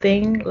whole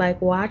thing,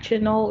 like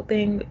watching the whole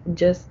thing,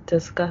 just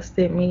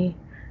disgusted me.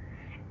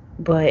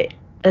 But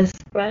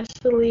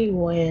especially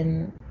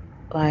when,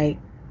 like,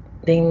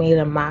 they made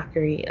a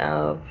mockery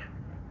of,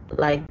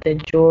 like, the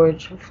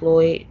George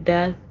Floyd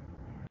death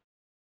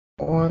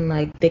on,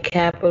 like, the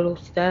Capitol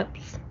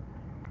steps.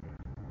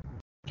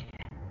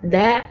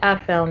 That I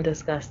found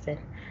disgusting.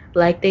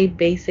 Like, they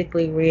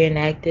basically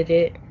reenacted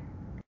it,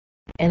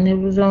 and it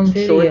was on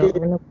Sure video.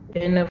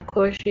 did. And of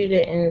course, you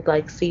didn't,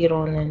 like, see it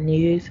on the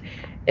news.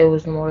 It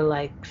was more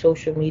like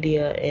social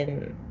media,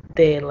 and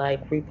they,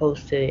 like,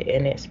 reposted it,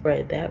 and it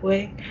spread that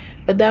way.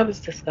 But that was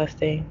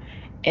disgusting.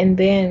 And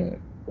then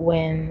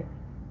when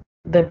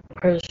the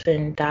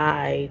person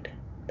died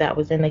that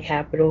was in the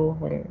Capitol,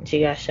 when she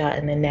got shot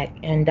in the neck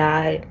and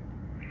died,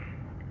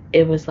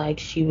 it was like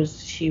she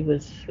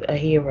was a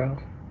hero.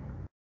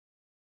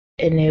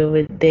 And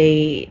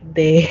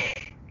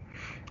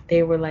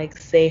they were like,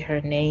 say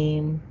her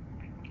name,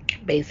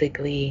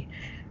 basically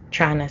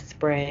trying to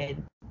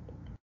spread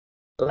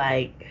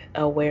like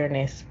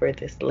awareness for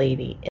this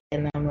lady.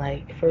 And I'm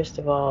like, first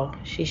of all,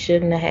 she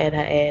shouldn't have had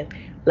her ass,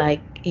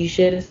 like, you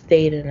should have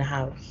stayed in the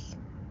house.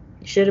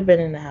 You should have been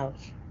in the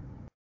house.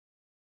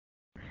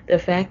 The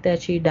fact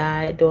that you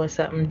died doing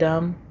something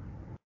dumb,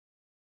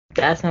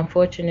 that's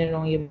unfortunate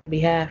on your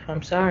behalf.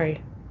 I'm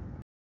sorry.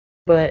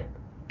 But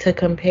to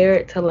compare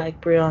it to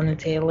like Breonna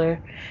Taylor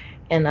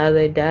and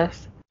other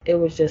deaths, it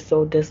was just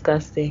so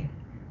disgusting.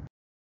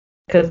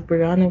 Because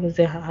Brianna was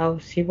in her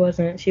house. She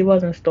wasn't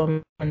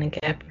storming the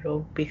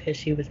Capitol because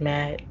she was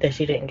mad that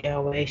she didn't get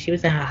away. She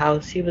was in her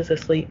house. She was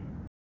asleep.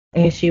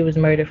 And she was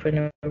murdered for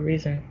no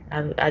reason.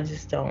 I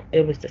just don't.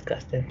 It was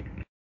disgusting.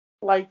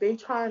 Like, they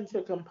trying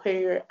to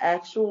compare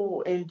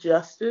actual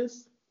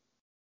injustice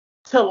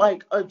to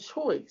like a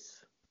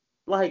choice.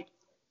 Like,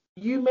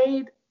 you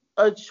made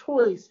a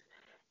choice,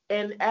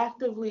 and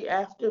actively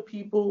after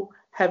people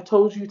have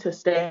told you to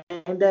stand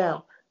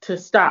down, to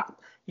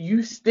stop,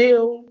 you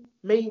still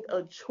made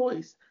a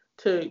choice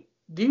to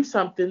do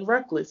something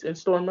reckless and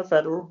storm a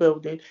federal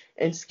building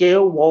and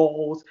scale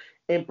walls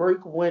and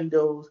break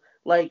windows.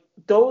 Like,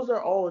 those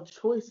are all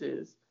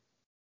choices.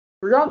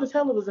 Breonna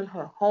Taylor was in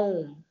her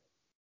home.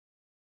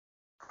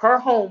 Her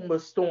home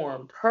was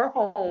stormed. Her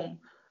home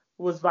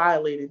was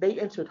violated. They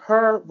entered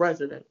her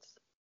residence.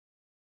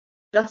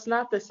 That's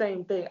not the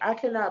same thing. I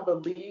cannot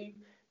believe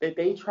that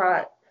they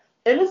tried.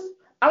 And it's,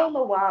 I don't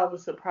know why I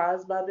was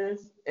surprised by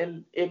this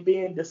and it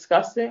being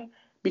disgusting,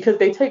 because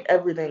they take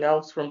everything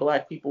else from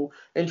black people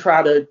and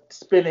try to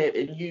spin it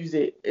and use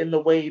it in the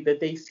way that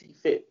they see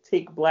fit.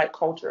 Take black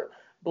culture,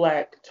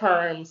 black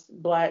terms,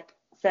 black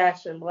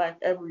fashion, black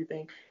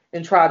everything,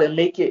 and try to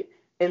make it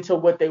into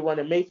what they want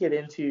to make it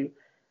into.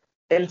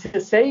 And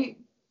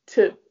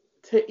to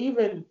to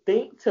even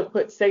think to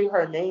put say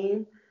her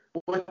name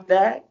with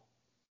that,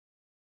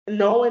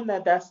 knowing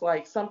that that's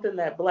like something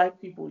that black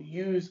people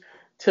use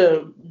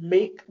to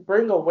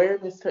bring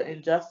awareness to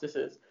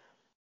injustices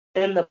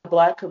in the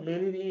black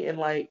community, and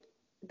like,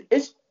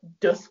 it's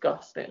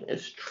disgusting,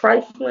 it's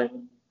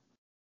trifling,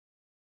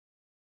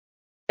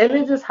 and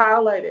it just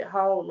highlighted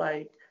how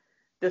like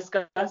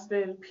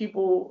disgusting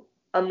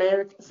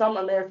some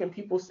American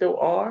people still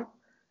are,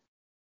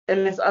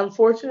 And it's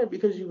unfortunate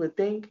because you would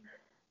think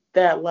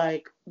that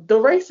like the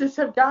racists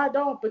have died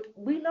off, but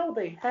we know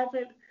they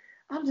haven't.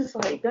 I'm just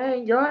like,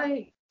 dang, y'all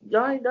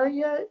ain't done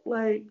yet.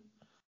 Like,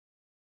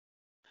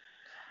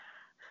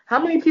 how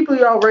many people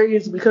y'all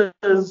raised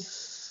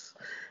because,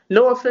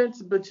 no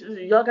offense, but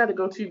y'all got to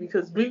go too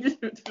because we just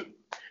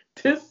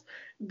this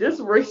this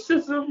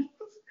racism,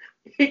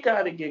 it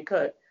got to get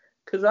cut.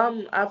 Cause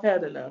I've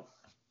had enough.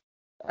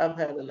 I've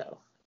had enough.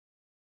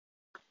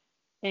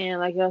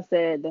 And like I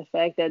said, the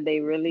fact that they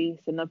really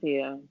sitting up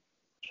here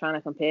trying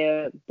to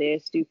compare their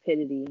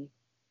stupidity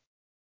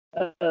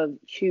of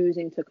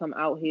choosing to come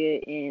out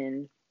here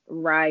and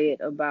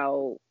riot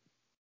about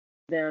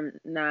them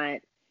not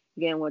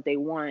getting what they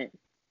want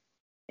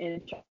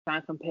and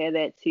trying to compare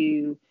that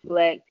to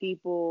black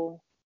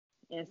people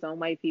and some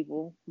white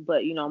people,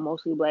 but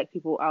mostly black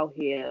people out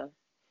here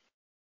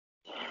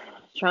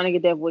trying to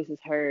get their voices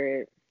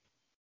heard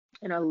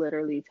and are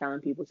literally telling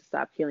people to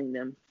stop killing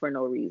them for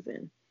no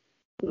reason.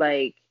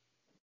 Like,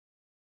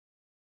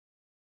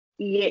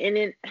 yeah,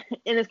 and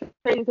it's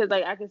crazy because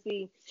like I can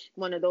see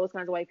one of those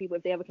kinds of white people,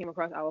 if they ever came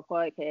across our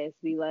podcast,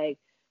 be like,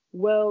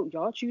 well,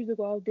 y'all choose to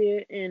go out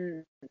there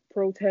and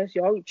protest,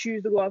 y'all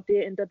choose to go out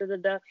there and da da da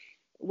da.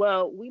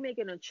 Well, we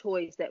making a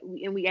choice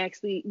we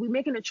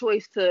making a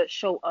choice to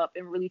show up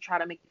and really try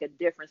to make a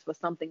difference for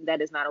something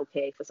that is not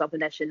okay, for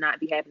something that should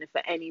not be happening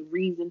for any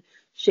reason,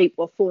 shape,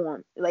 or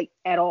form, like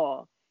at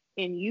all.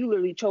 And you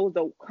literally chose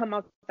to come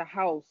out the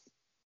house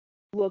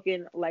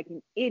looking like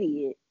an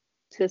idiot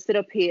to sit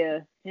up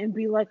here and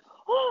be like,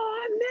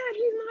 oh, I'm mad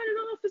he's not in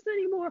office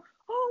anymore.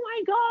 Oh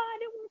my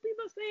God, it won't be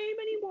the same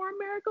anymore.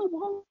 America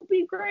won't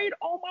be great.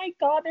 Oh my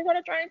God, they're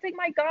gonna try and take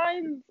my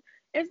guns.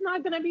 It's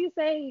not gonna be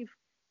safe.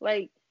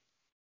 Like,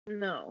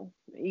 no,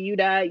 you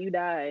died, you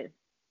died.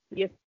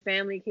 Your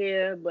family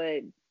care,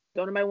 but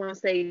don't nobody want to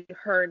say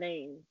her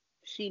name.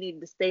 She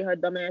needed to stay her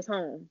dumb ass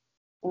home.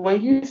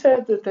 When you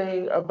said the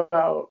thing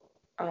about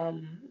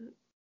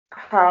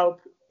how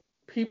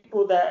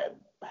people that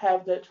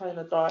have that train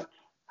of thought,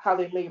 how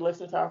they may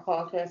listen to our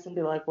podcast and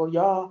be like, well,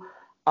 y'all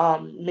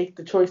make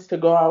the choice to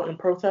go out and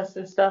protest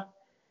and stuff.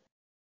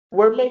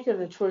 We're making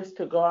the choice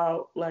to go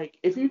out. Like,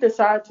 if you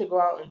decide to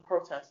go out and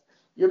protest,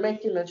 you're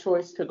making the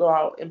choice to go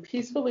out and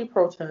peacefully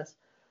protest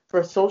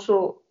for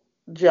social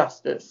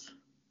justice.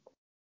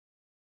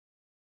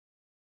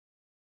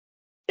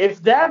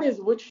 If that is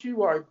what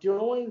you are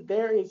doing,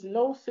 there is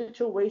no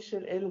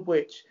situation in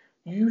which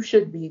you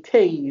should be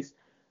tased,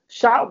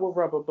 shot with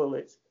rubber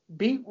bullets,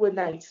 beat with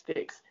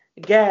nightsticks,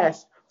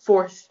 gassed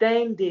for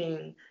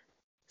standing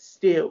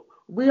still.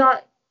 We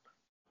aren't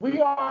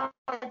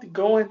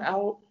going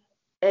out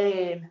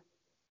and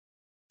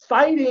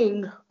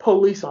fighting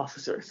police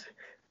officers.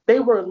 They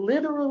were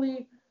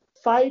literally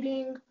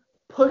fighting,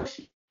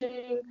 pushing,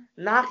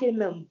 knocking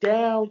them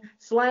down,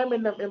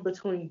 slamming them in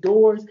between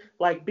doors,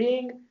 like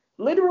being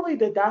literally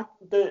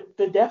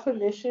the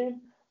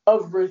definition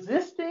of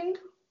resisting.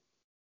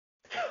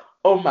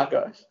 Oh my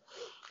gosh.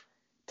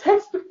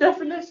 Textbook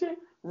definition,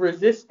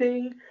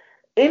 resisting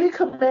any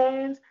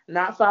commands,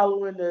 not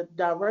following the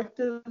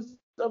directives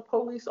of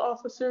police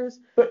officers.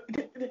 But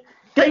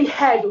they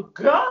had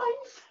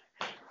guns.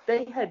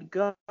 They had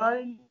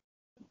guns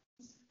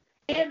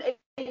in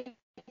a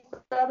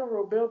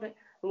federal building.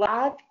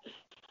 Like,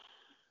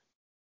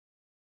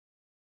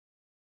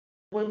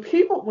 when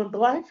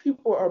black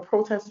people are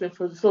protesting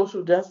for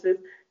social justice,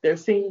 they're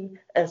seen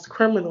as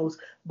criminals.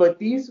 But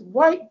this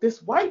mob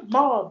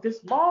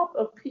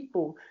of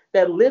people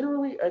that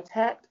literally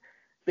attacked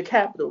the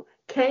Capitol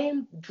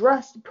came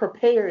dressed,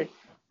 prepared.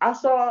 I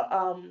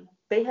saw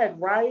they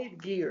had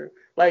riot gear.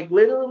 Like,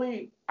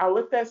 literally, I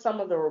looked at some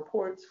of the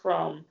reports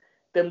from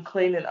them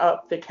cleaning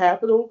up the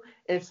Capitol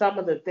and some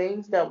of the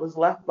things that was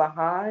left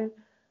behind.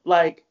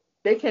 Like,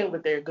 they came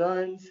with their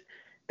guns.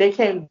 They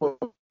came with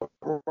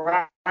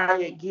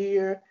riot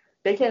gear.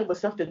 They came with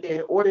stuff that they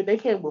had ordered. They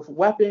came with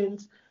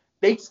weapons.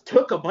 They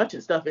took a bunch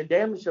of stuff and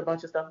damaged a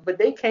bunch of stuff, but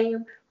they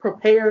came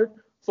prepared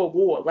for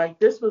war. Like,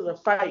 this was a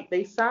fight.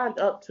 They signed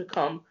up to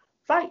come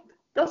fight.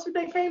 That's what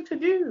they came to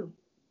do.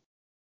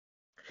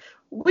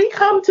 We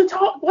come to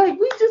talk. Like,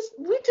 we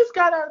just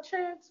got our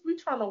chance. We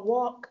trying to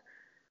walk.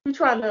 We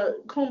trying to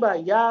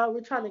kumbaya. We're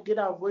trying to get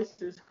our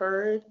voices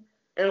heard,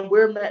 and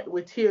we're met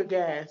with tear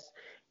gas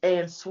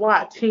and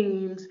SWAT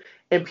teams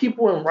and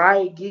people in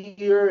riot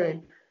gear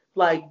and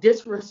like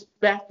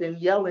disrespect and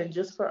yelling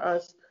just for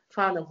us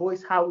trying to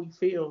voice how we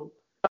feel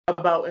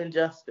about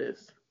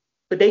injustice.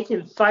 But they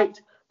can fight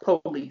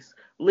police,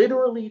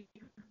 literally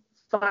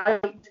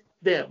fight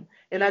them.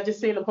 And I just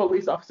seen a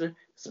police officer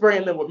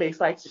spraying them with mace,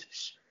 like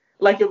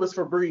it was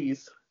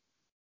Febreze.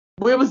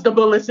 Where was the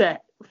bullets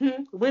at?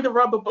 Where the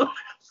rubber bullets?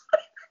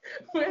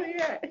 Where they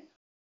at?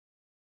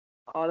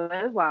 All of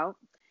that is wild.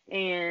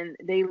 And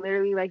they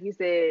literally, like you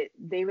said,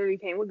 they literally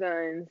came with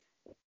guns.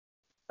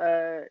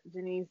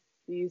 Janice,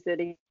 you said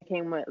they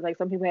came with, like,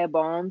 some people had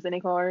bombs in their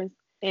cars.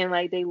 And,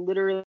 like, they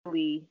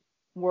literally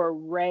were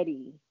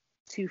ready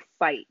to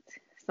fight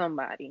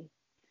somebody.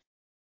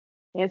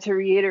 And to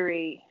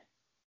reiterate,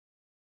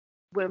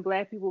 when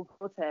black people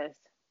protest,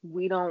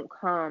 we don't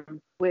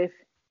come with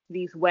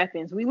these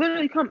weapons. We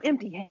literally come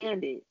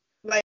empty-handed.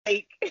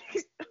 Like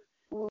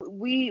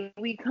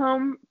we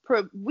come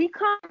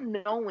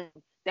knowing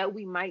that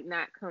we might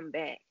not come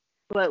back,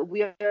 but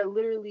we are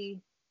literally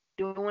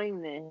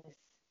doing this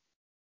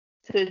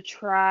to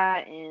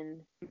try and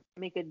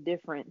make a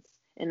difference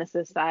in a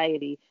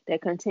society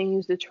that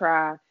continues to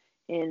try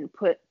and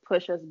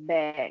push us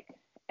back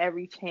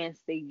every chance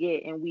they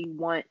get. And we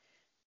want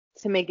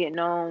to make it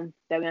known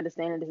that we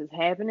understand that this is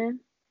happening,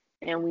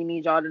 and we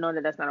need y'all to know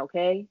that that's not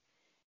okay.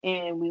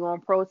 And we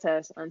won't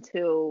protest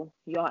until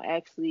y'all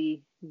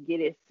actually get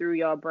it through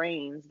your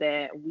brains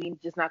that we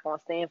just not gonna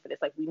stand for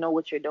this. Like, we know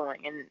what you're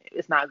doing and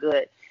it's not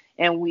good.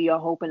 And we are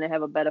hoping to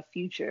have a better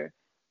future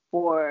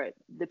for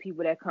the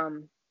people that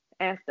come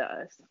after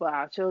us, for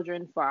our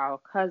children, for our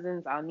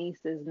cousins, our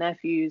nieces,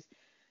 nephews,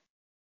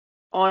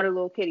 all the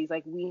little kiddies.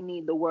 Like, we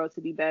need the world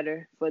to be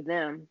better for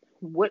them.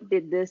 What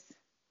did this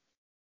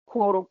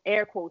quote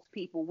air quotes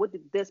people, what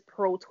did this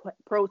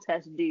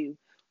protest do?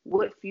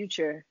 What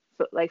future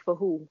for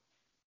who?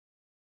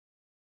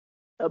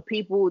 Of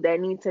people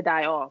that need to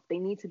die off. They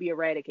need to be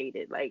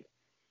eradicated. Like,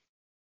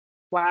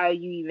 why are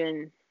you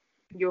even,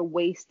 you're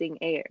wasting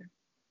air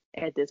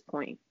at this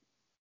point.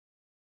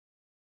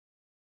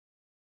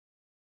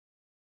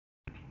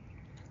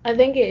 I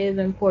think it is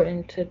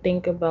important to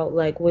think about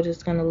like what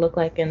it's gonna look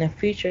like in the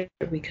future,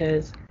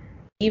 because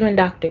even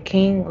Dr.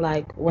 King,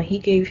 like when he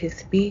gave his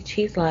speech,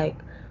 he's like,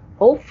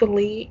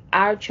 hopefully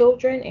our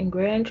children and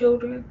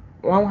grandchildren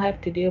won't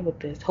have to deal with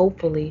this.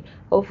 Hopefully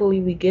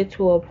we get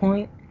to a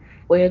point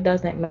where it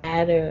doesn't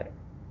matter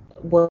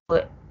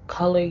what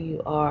color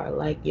you are,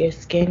 like your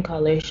skin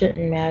color. It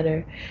shouldn't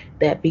matter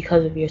that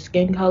because of your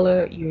skin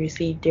color you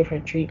receive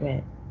different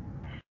treatment.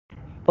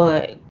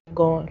 But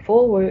going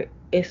forward,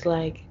 it's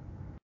like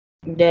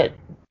that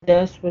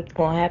that's what's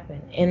gonna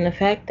happen. And the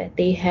fact that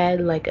they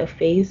had like a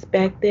face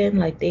back then,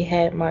 like they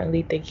had Martin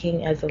Luther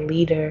King as a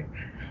leader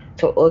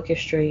to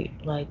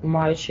orchestrate like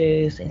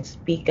marches and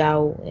speak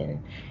out,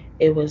 and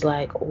it was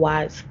like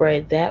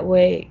widespread that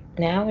way.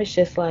 Now it's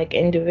just like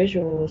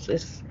individuals.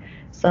 It's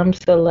some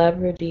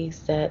celebrities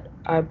that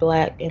are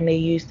black and they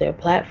use their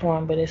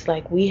platform, but it's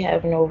like we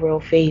have no real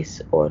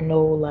face or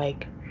no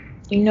like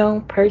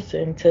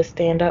person to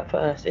stand up for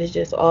us. It's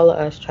just all of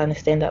us trying to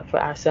stand up for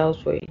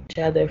ourselves, for each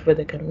other, for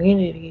the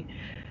community,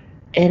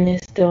 and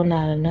it's still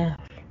not enough.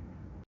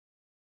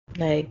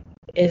 Like,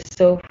 it's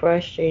so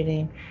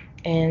frustrating.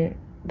 And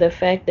the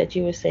fact that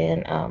you were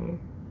saying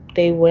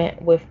they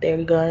went with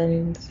their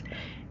guns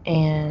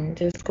and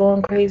just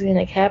going crazy in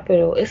the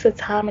Capitol. It's a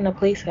time and a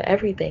place for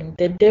everything.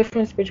 The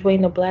difference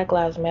between the Black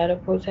Lives Matter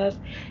protests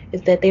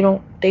is that they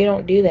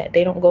don't do that.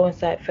 They don't go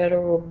inside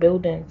federal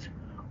buildings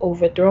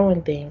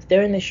overthrowing things.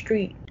 They're in the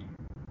street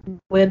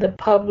where the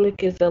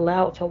public is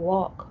allowed to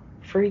walk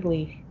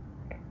freely.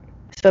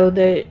 So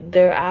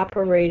they're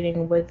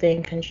operating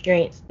within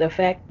constraints. The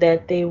fact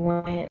that they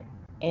went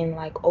and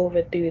like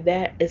overthrew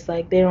that, it's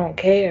like they don't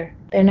care.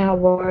 They're not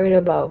worried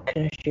about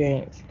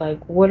constraints.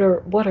 Like, what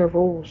are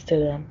rules to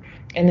them?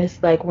 And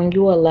it's like when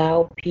you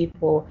allow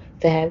people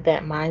to have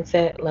that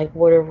mindset, like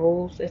what are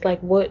rules? It's like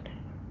what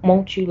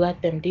won't you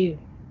let them do?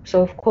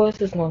 So of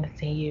course it's going to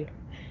continue.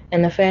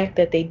 And the fact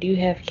that they do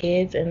have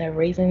kids and they're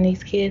raising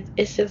these kids,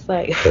 it's just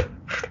like,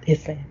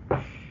 listen,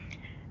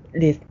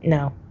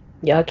 no,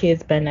 y'all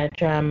kids better not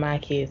try my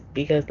kids,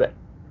 because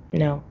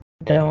no,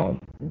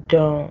 don't,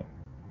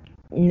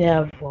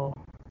 never,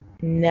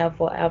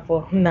 never,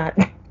 ever, not.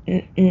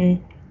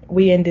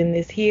 We ending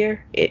this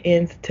here. It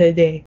ends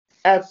today.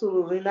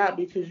 Absolutely not,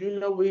 because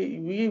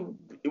we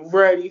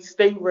ready,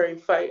 stay ready,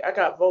 fight. I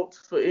got votes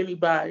for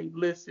anybody.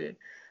 Listen,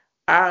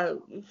 I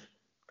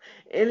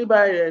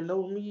anybody that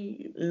know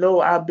me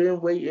know I've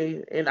been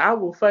waiting, and I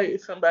will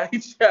fight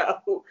somebody's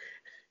child.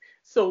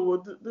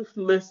 So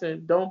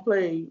listen, don't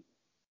play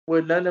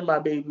with none of my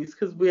babies,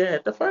 because we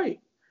had to fight.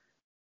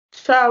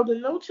 Child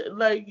and no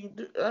like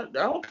I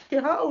don't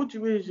care how old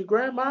you is, your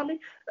grandmommy.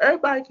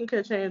 Everybody can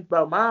catch hands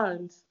about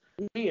mines.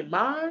 Me and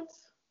mines.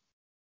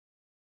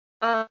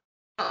 Uh,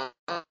 uh,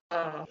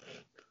 uh,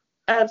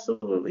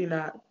 Absolutely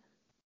not.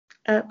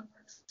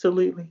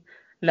 Absolutely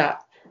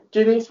not.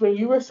 Janice, when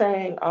you were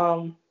saying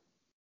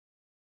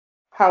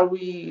how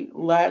we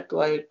lack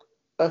like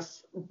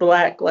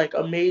black, like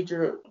a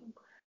major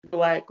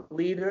black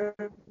leader,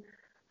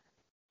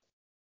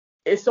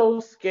 it's so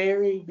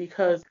scary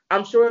because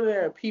I'm sure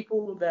there are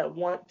people that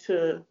want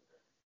to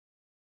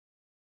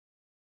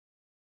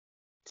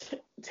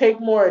take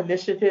more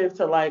initiative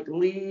to like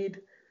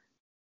lead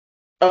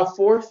a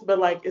force, but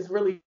like it's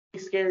really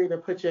scary to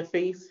put your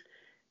face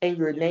and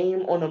your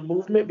name on a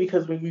movement,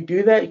 because when you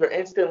do that, you're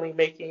instantly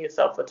making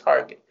yourself a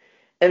target.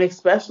 And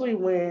especially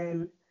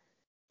when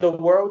the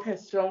world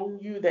has shown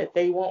you that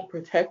they won't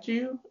protect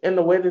you in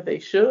the way that they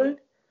should,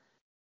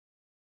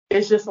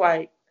 it's just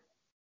like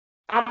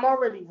I'm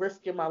already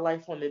risking my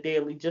life on the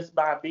daily just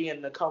by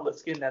being the color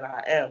skin that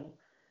I am,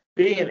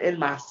 being in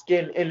my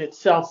skin in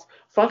itself,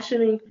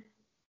 functioning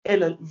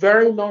in a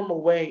very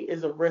normal way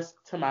is a risk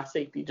to my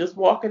safety. Just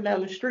walking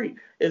down the street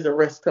is a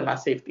risk to my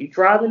safety.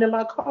 Driving in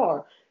my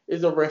car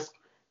is a risk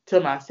to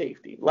my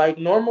safety. Like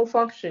normal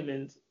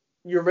functionings,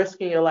 you're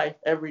risking your life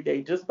every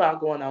day just by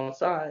going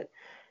outside.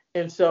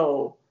 And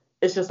so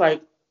it's just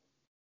like,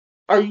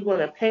 are you going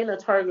to paint a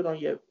target on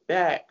your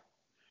back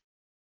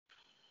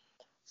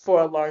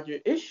for a larger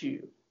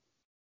issue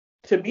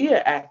to be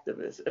an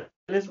activist? And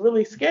it's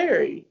really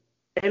scary.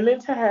 And then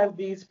to have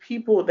these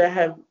people that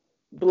have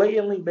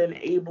blatantly been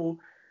able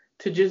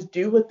to just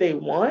do what they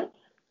want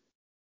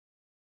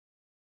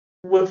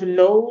with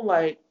no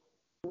like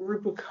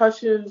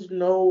repercussions,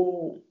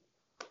 no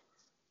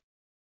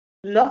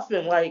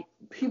nothing. Like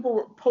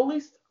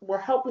police were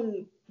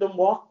helping them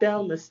walk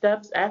down the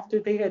steps after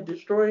they had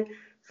destroyed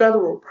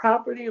federal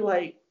property.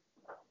 Like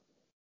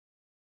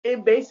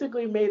it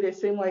basically made it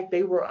seem like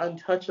they were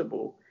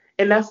untouchable.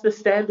 And that's the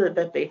standard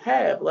that they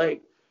have.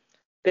 Like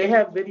they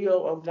have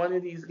video of one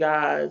of these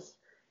guys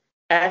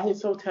at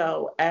his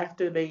hotel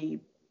after they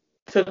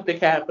took the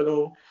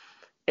Capitol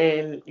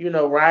and,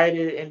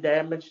 rioted and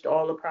damaged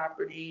all the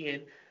property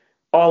and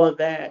all of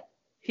that.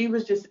 He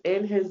was just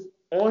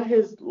on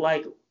his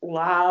like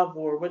live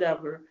or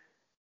whatever,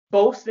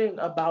 boasting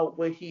about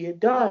what he had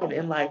done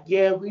and like,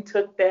 yeah, we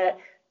took that.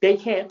 They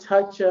can't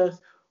touch us.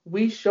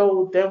 We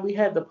showed them. We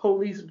had the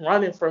police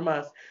running from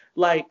us.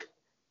 Like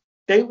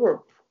he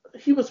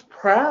was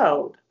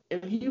proud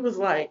and he was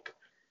like,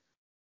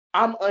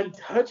 I'm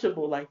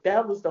untouchable. Like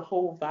that was the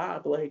whole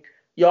vibe. Like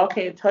y'all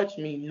can't touch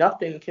me.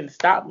 Nothing can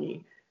stop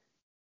me.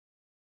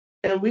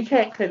 And we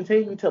can't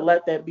continue to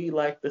let that be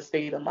like the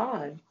state of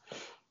mind.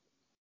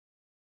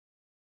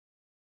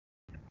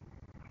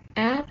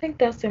 And I think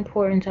that's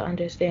important to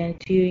understand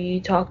too. You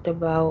talked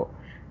about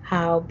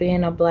how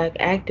being a black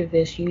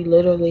activist, you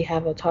literally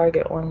have a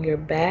target on your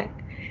back.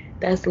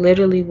 That's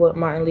literally what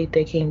Martin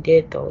Luther King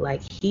did though.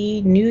 Like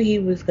he knew he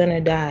was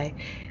gonna die,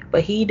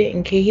 but he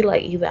didn't care. He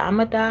like either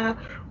I'ma die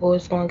or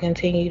it's gonna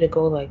continue to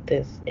go like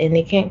this. And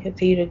it can't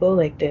continue to go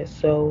like this.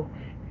 So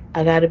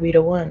I gotta be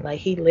the one. Like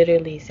he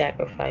literally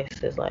sacrificed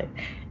his life.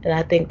 And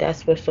I think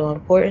that's what's so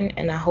important.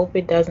 And I hope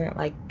it doesn't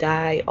like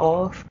die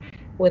off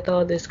with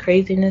all this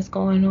craziness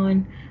going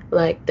on.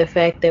 Like the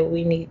fact that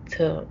we need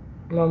to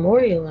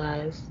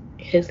memorialize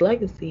his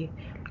legacy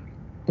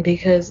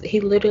because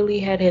he literally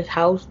had his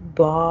house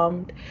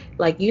bombed.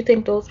 Like you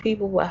think those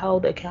people were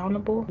held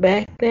accountable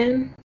back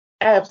then?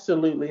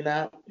 Absolutely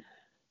not.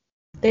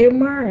 They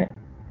weren't.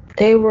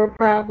 They were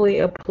probably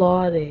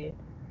applauded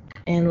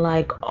and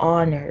like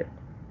honored.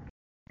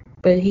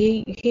 But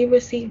he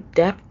received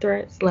death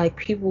threats. Like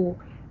people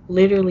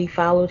literally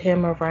followed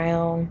him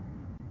around.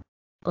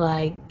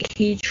 Like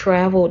he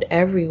traveled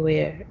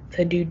everywhere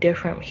to do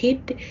different.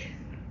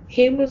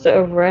 He was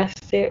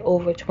arrested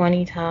over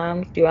 20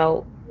 times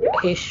throughout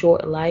his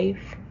short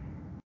life.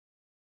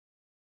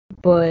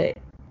 But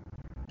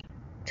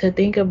to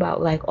think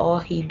about like all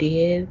he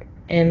did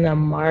and the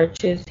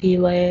marches he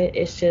led,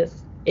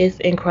 it's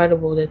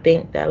incredible to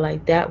think that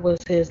like that was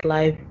his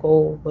life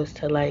goal was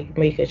to like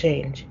make a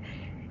change.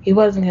 He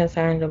wasn't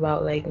concerned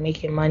about like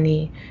making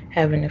money,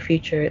 having a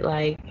future,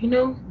 like,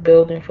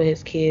 building for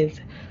his kids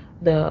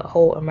the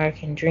whole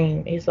American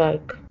dream. He's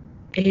like,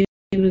 he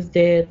was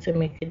there to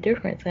make a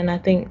difference. And I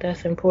think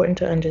that's important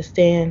to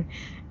understand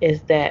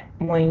is that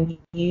when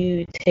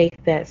you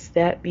take that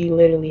step, you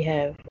literally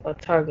have a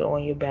target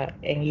on your back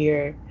and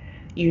you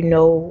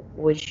know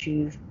what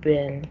you've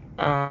been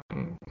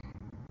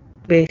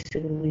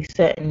basically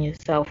setting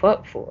yourself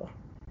up for.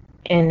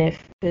 And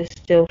if it's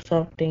still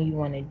something you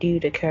want to do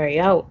to carry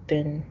out,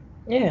 then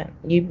yeah,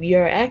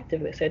 you're an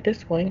activist at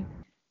this point.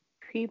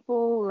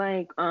 People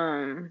like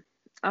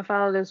I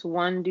follow this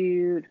one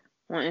dude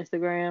on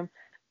Instagram,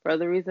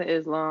 Brother Reason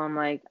Islam.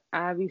 Like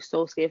I'd be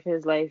so scared for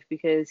his life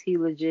because he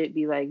legit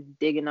be like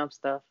digging up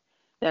stuff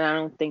that I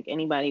don't think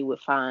anybody would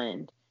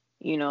find,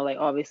 like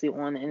obviously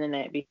on the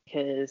internet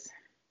because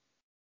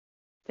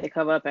they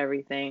cover up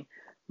everything.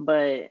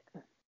 But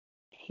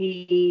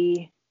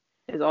he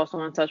is also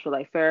in touch with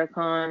like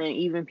Farrakhan and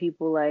even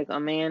people like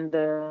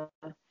Amanda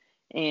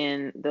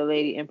and the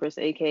lady Empress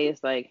AK.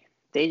 It's like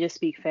they just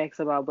speak facts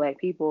about black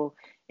people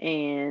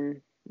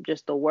and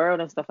just the world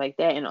and stuff like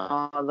that. And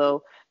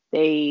although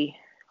they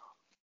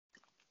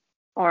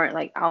aren't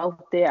like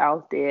out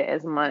there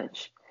as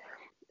much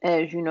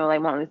as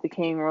like Martin Luther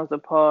King, Rosa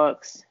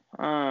Parks,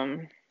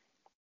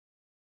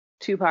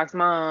 Tupac's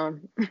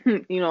mom,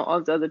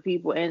 all the other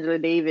people, Angela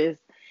Davis,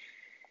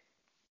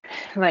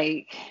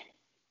 like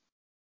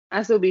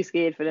I still be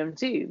scared for them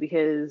too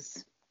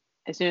because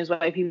as soon as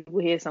white people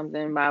hear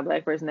something by a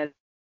black person that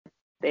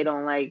they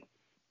don't like,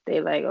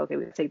 they like, okay,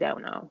 we take that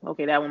one out.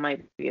 Okay, that one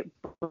might become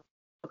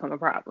a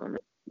problem.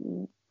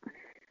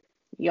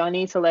 Y'all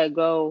need to let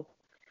go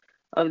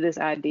of this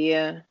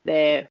idea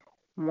that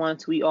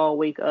once we all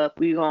wake up,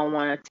 we gonna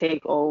want to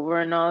take over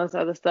and all this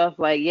other stuff.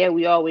 Like, yeah,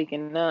 we all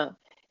waking up,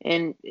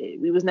 and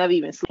we was never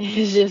even sleeping.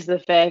 It's just the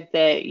fact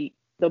that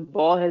the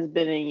ball has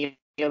been in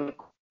your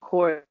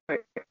court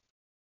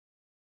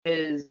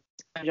is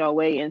your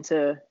way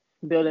into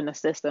building a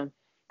system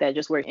that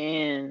just work.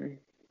 And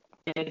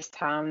it's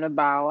time to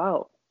bow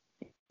out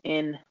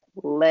and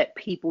let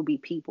people be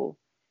people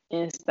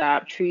and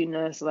stop treating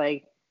us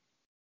like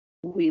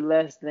we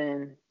less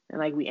than and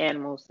like we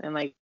animals and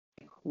like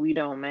we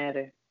don't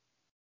matter.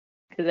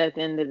 Because at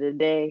the end of the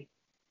day,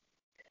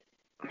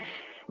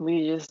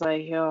 we just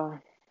like, yo,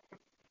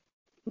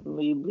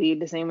 we bleed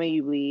the same way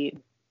you bleed.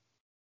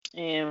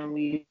 And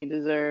we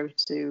deserve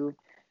to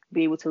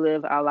be able to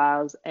live our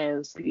lives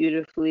as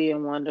beautifully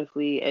and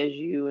wonderfully as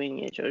you and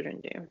your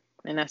children do.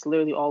 And that's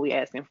literally all we're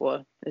asking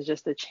for, is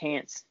just a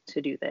chance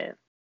to do that.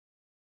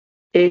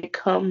 It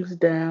comes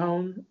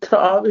down to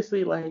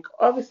obviously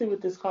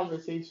with this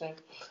conversation,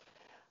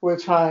 we're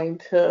trying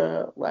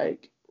to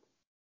like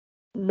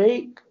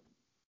make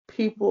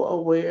people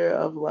aware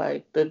of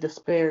like the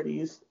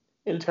disparities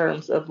in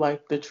terms of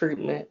like the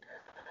treatment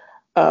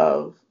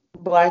of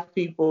Black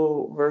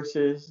people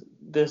versus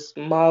this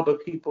mob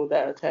of people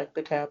that attacked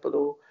the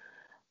Capitol,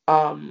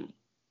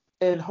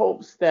 in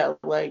hopes that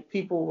like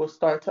people will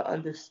start to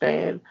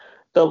understand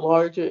the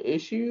larger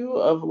issue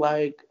of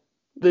like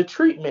the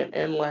treatment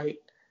and like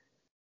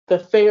the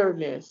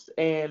fairness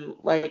and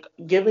like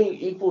giving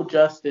equal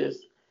justice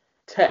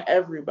to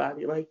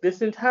everybody. Like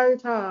this entire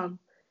time,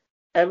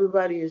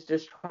 everybody is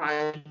just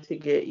trying to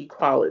get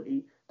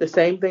equality. The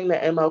same thing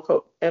that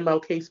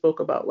MLK spoke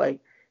about, like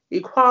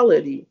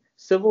equality,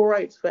 civil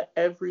rights for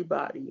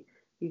everybody,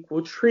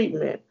 equal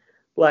treatment,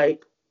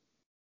 like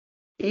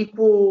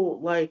equal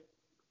like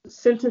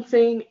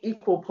sentencing,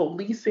 equal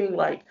policing,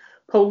 like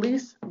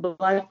police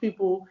Black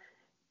people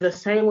the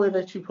same way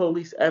that you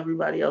police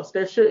everybody else.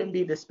 There shouldn't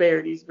be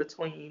disparities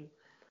between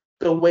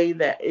the way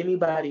that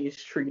anybody is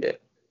treated.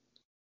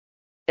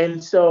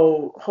 And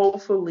so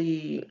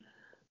hopefully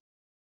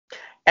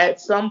at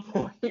some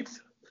point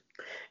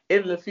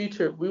in the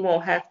future, we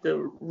won't have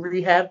to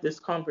rehab this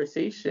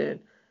conversation,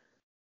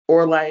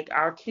 or like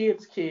our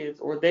kids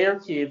or their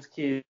kids,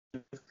 because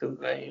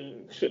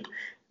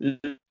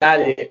not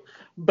it,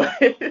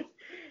 but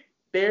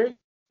their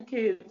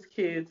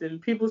kids,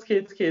 and people's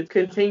kids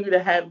continue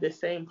to have the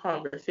same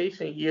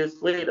conversation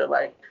years later.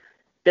 Like,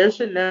 there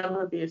should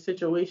never be a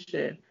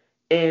situation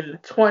in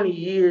 20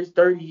 years,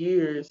 30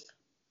 years,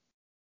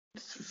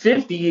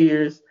 50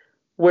 years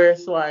where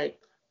it's like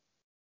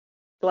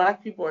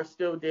Black people are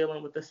still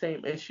dealing with the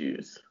same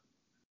issues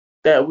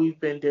that we've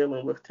been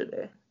dealing with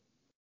today.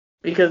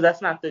 Because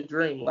that's not the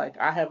dream. Like,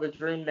 I have a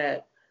dream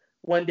that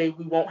one day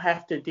we won't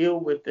have to deal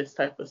with this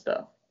type of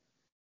stuff.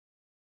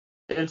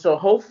 And so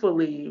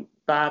hopefully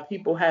by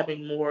people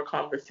having more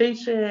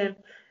conversation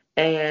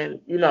and,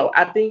 you know,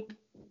 I think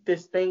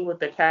this thing with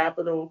the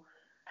Capitol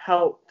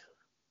helped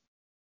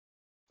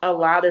a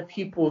lot of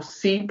people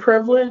see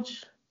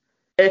privilege,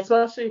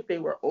 especially if they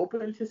were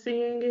open to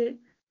seeing it.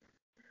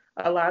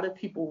 A lot of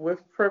people with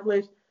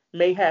privilege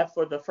may have,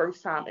 for the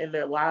first time in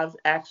their lives,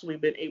 actually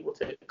been able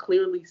to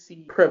clearly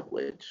see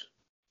privilege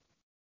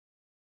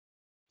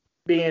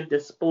being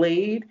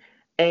displayed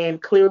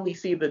and clearly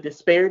see the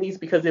disparities,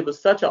 because it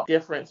was such a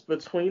difference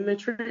between the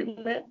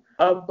treatment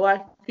of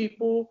Black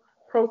people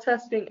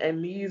protesting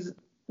and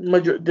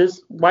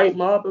this white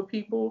mob of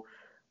people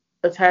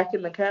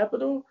attacking the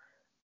Capitol.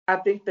 I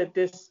think that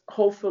this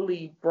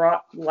hopefully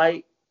brought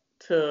light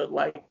to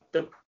like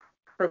the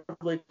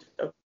privilege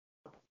of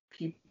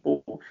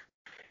people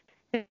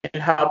and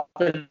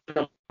helping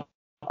them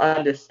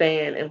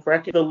understand and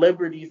recognize the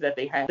liberties that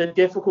they have, the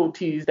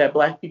difficulties that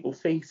Black people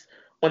face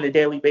on a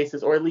daily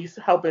basis, or at least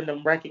helping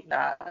them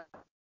recognize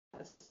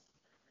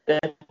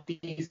that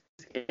these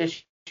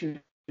issues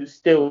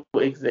still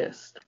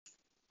exist.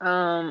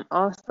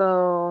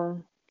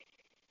 Also,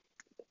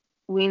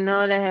 we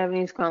know that having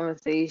these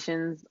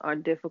conversations are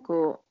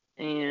difficult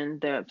and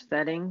they're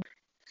upsetting.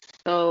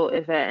 So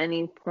if at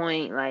any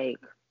point, like,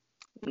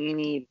 you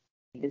need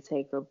to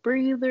take a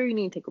breather, you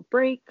need to take a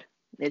break,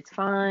 it's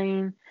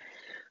fine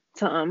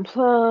to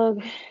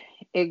unplug,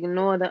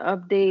 ignore the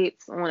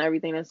updates on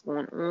everything that's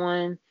going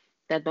on.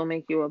 That don't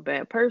make you a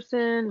bad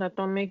person. That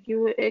don't make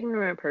you an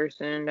ignorant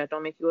person. That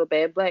don't make you a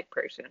bad Black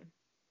person.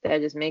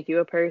 That just make you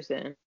a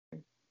person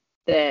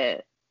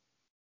that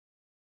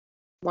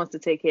wants to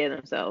take care of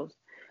themselves.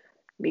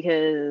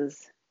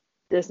 Because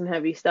there's some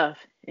heavy stuff.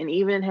 And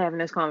even having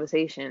this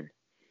conversation,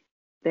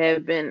 there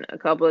have been a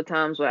couple of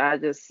times where I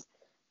just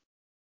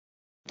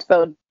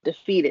felt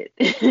defeated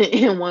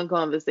in one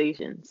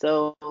conversation.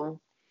 So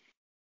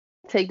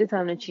take the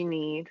time that you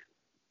need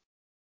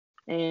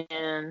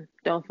and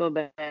don't feel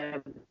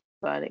bad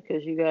about it,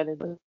 because you got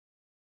to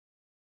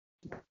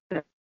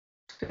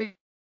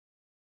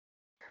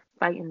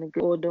fighting the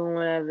good or doing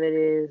whatever it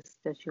is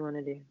that you want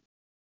to do.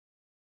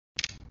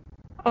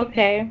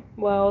 Okay,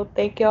 well,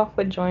 thank y'all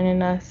for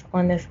joining us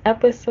on this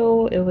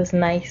episode. It was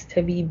nice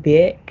to be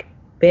back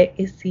at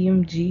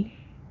CMG,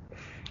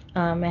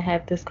 and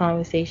have this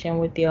conversation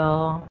with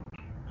y'all,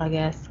 I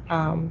guess.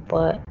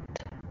 But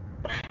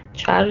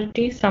try to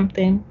do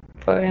something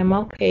for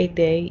MLK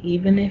Day,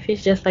 even if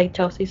it's just like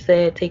Chelsea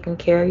said, taking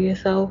care of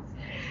yourself.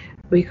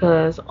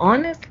 Because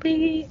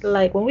honestly,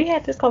 like when we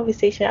had this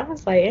conversation, I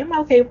was like,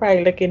 MLK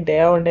probably looking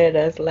down at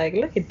us like,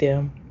 look at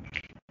them.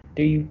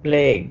 3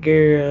 black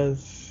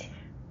girls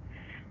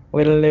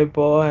with a little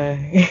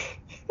boy.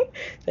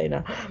 Say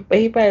no. But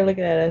he probably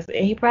looking at us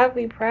and he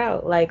probably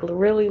proud. Like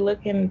really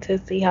looking to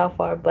see how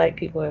far black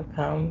people have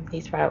come.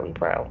 He's probably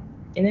proud.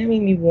 And that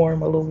made me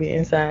warm a little bit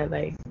inside,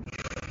 like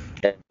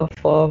a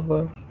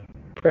father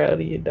proud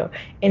of your dog.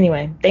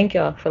 Anyway, thank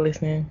y'all for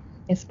listening.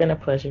 It's been a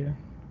pleasure.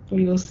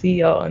 We will see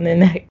y'all on the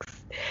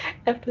next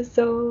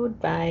episode.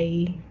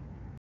 Bye.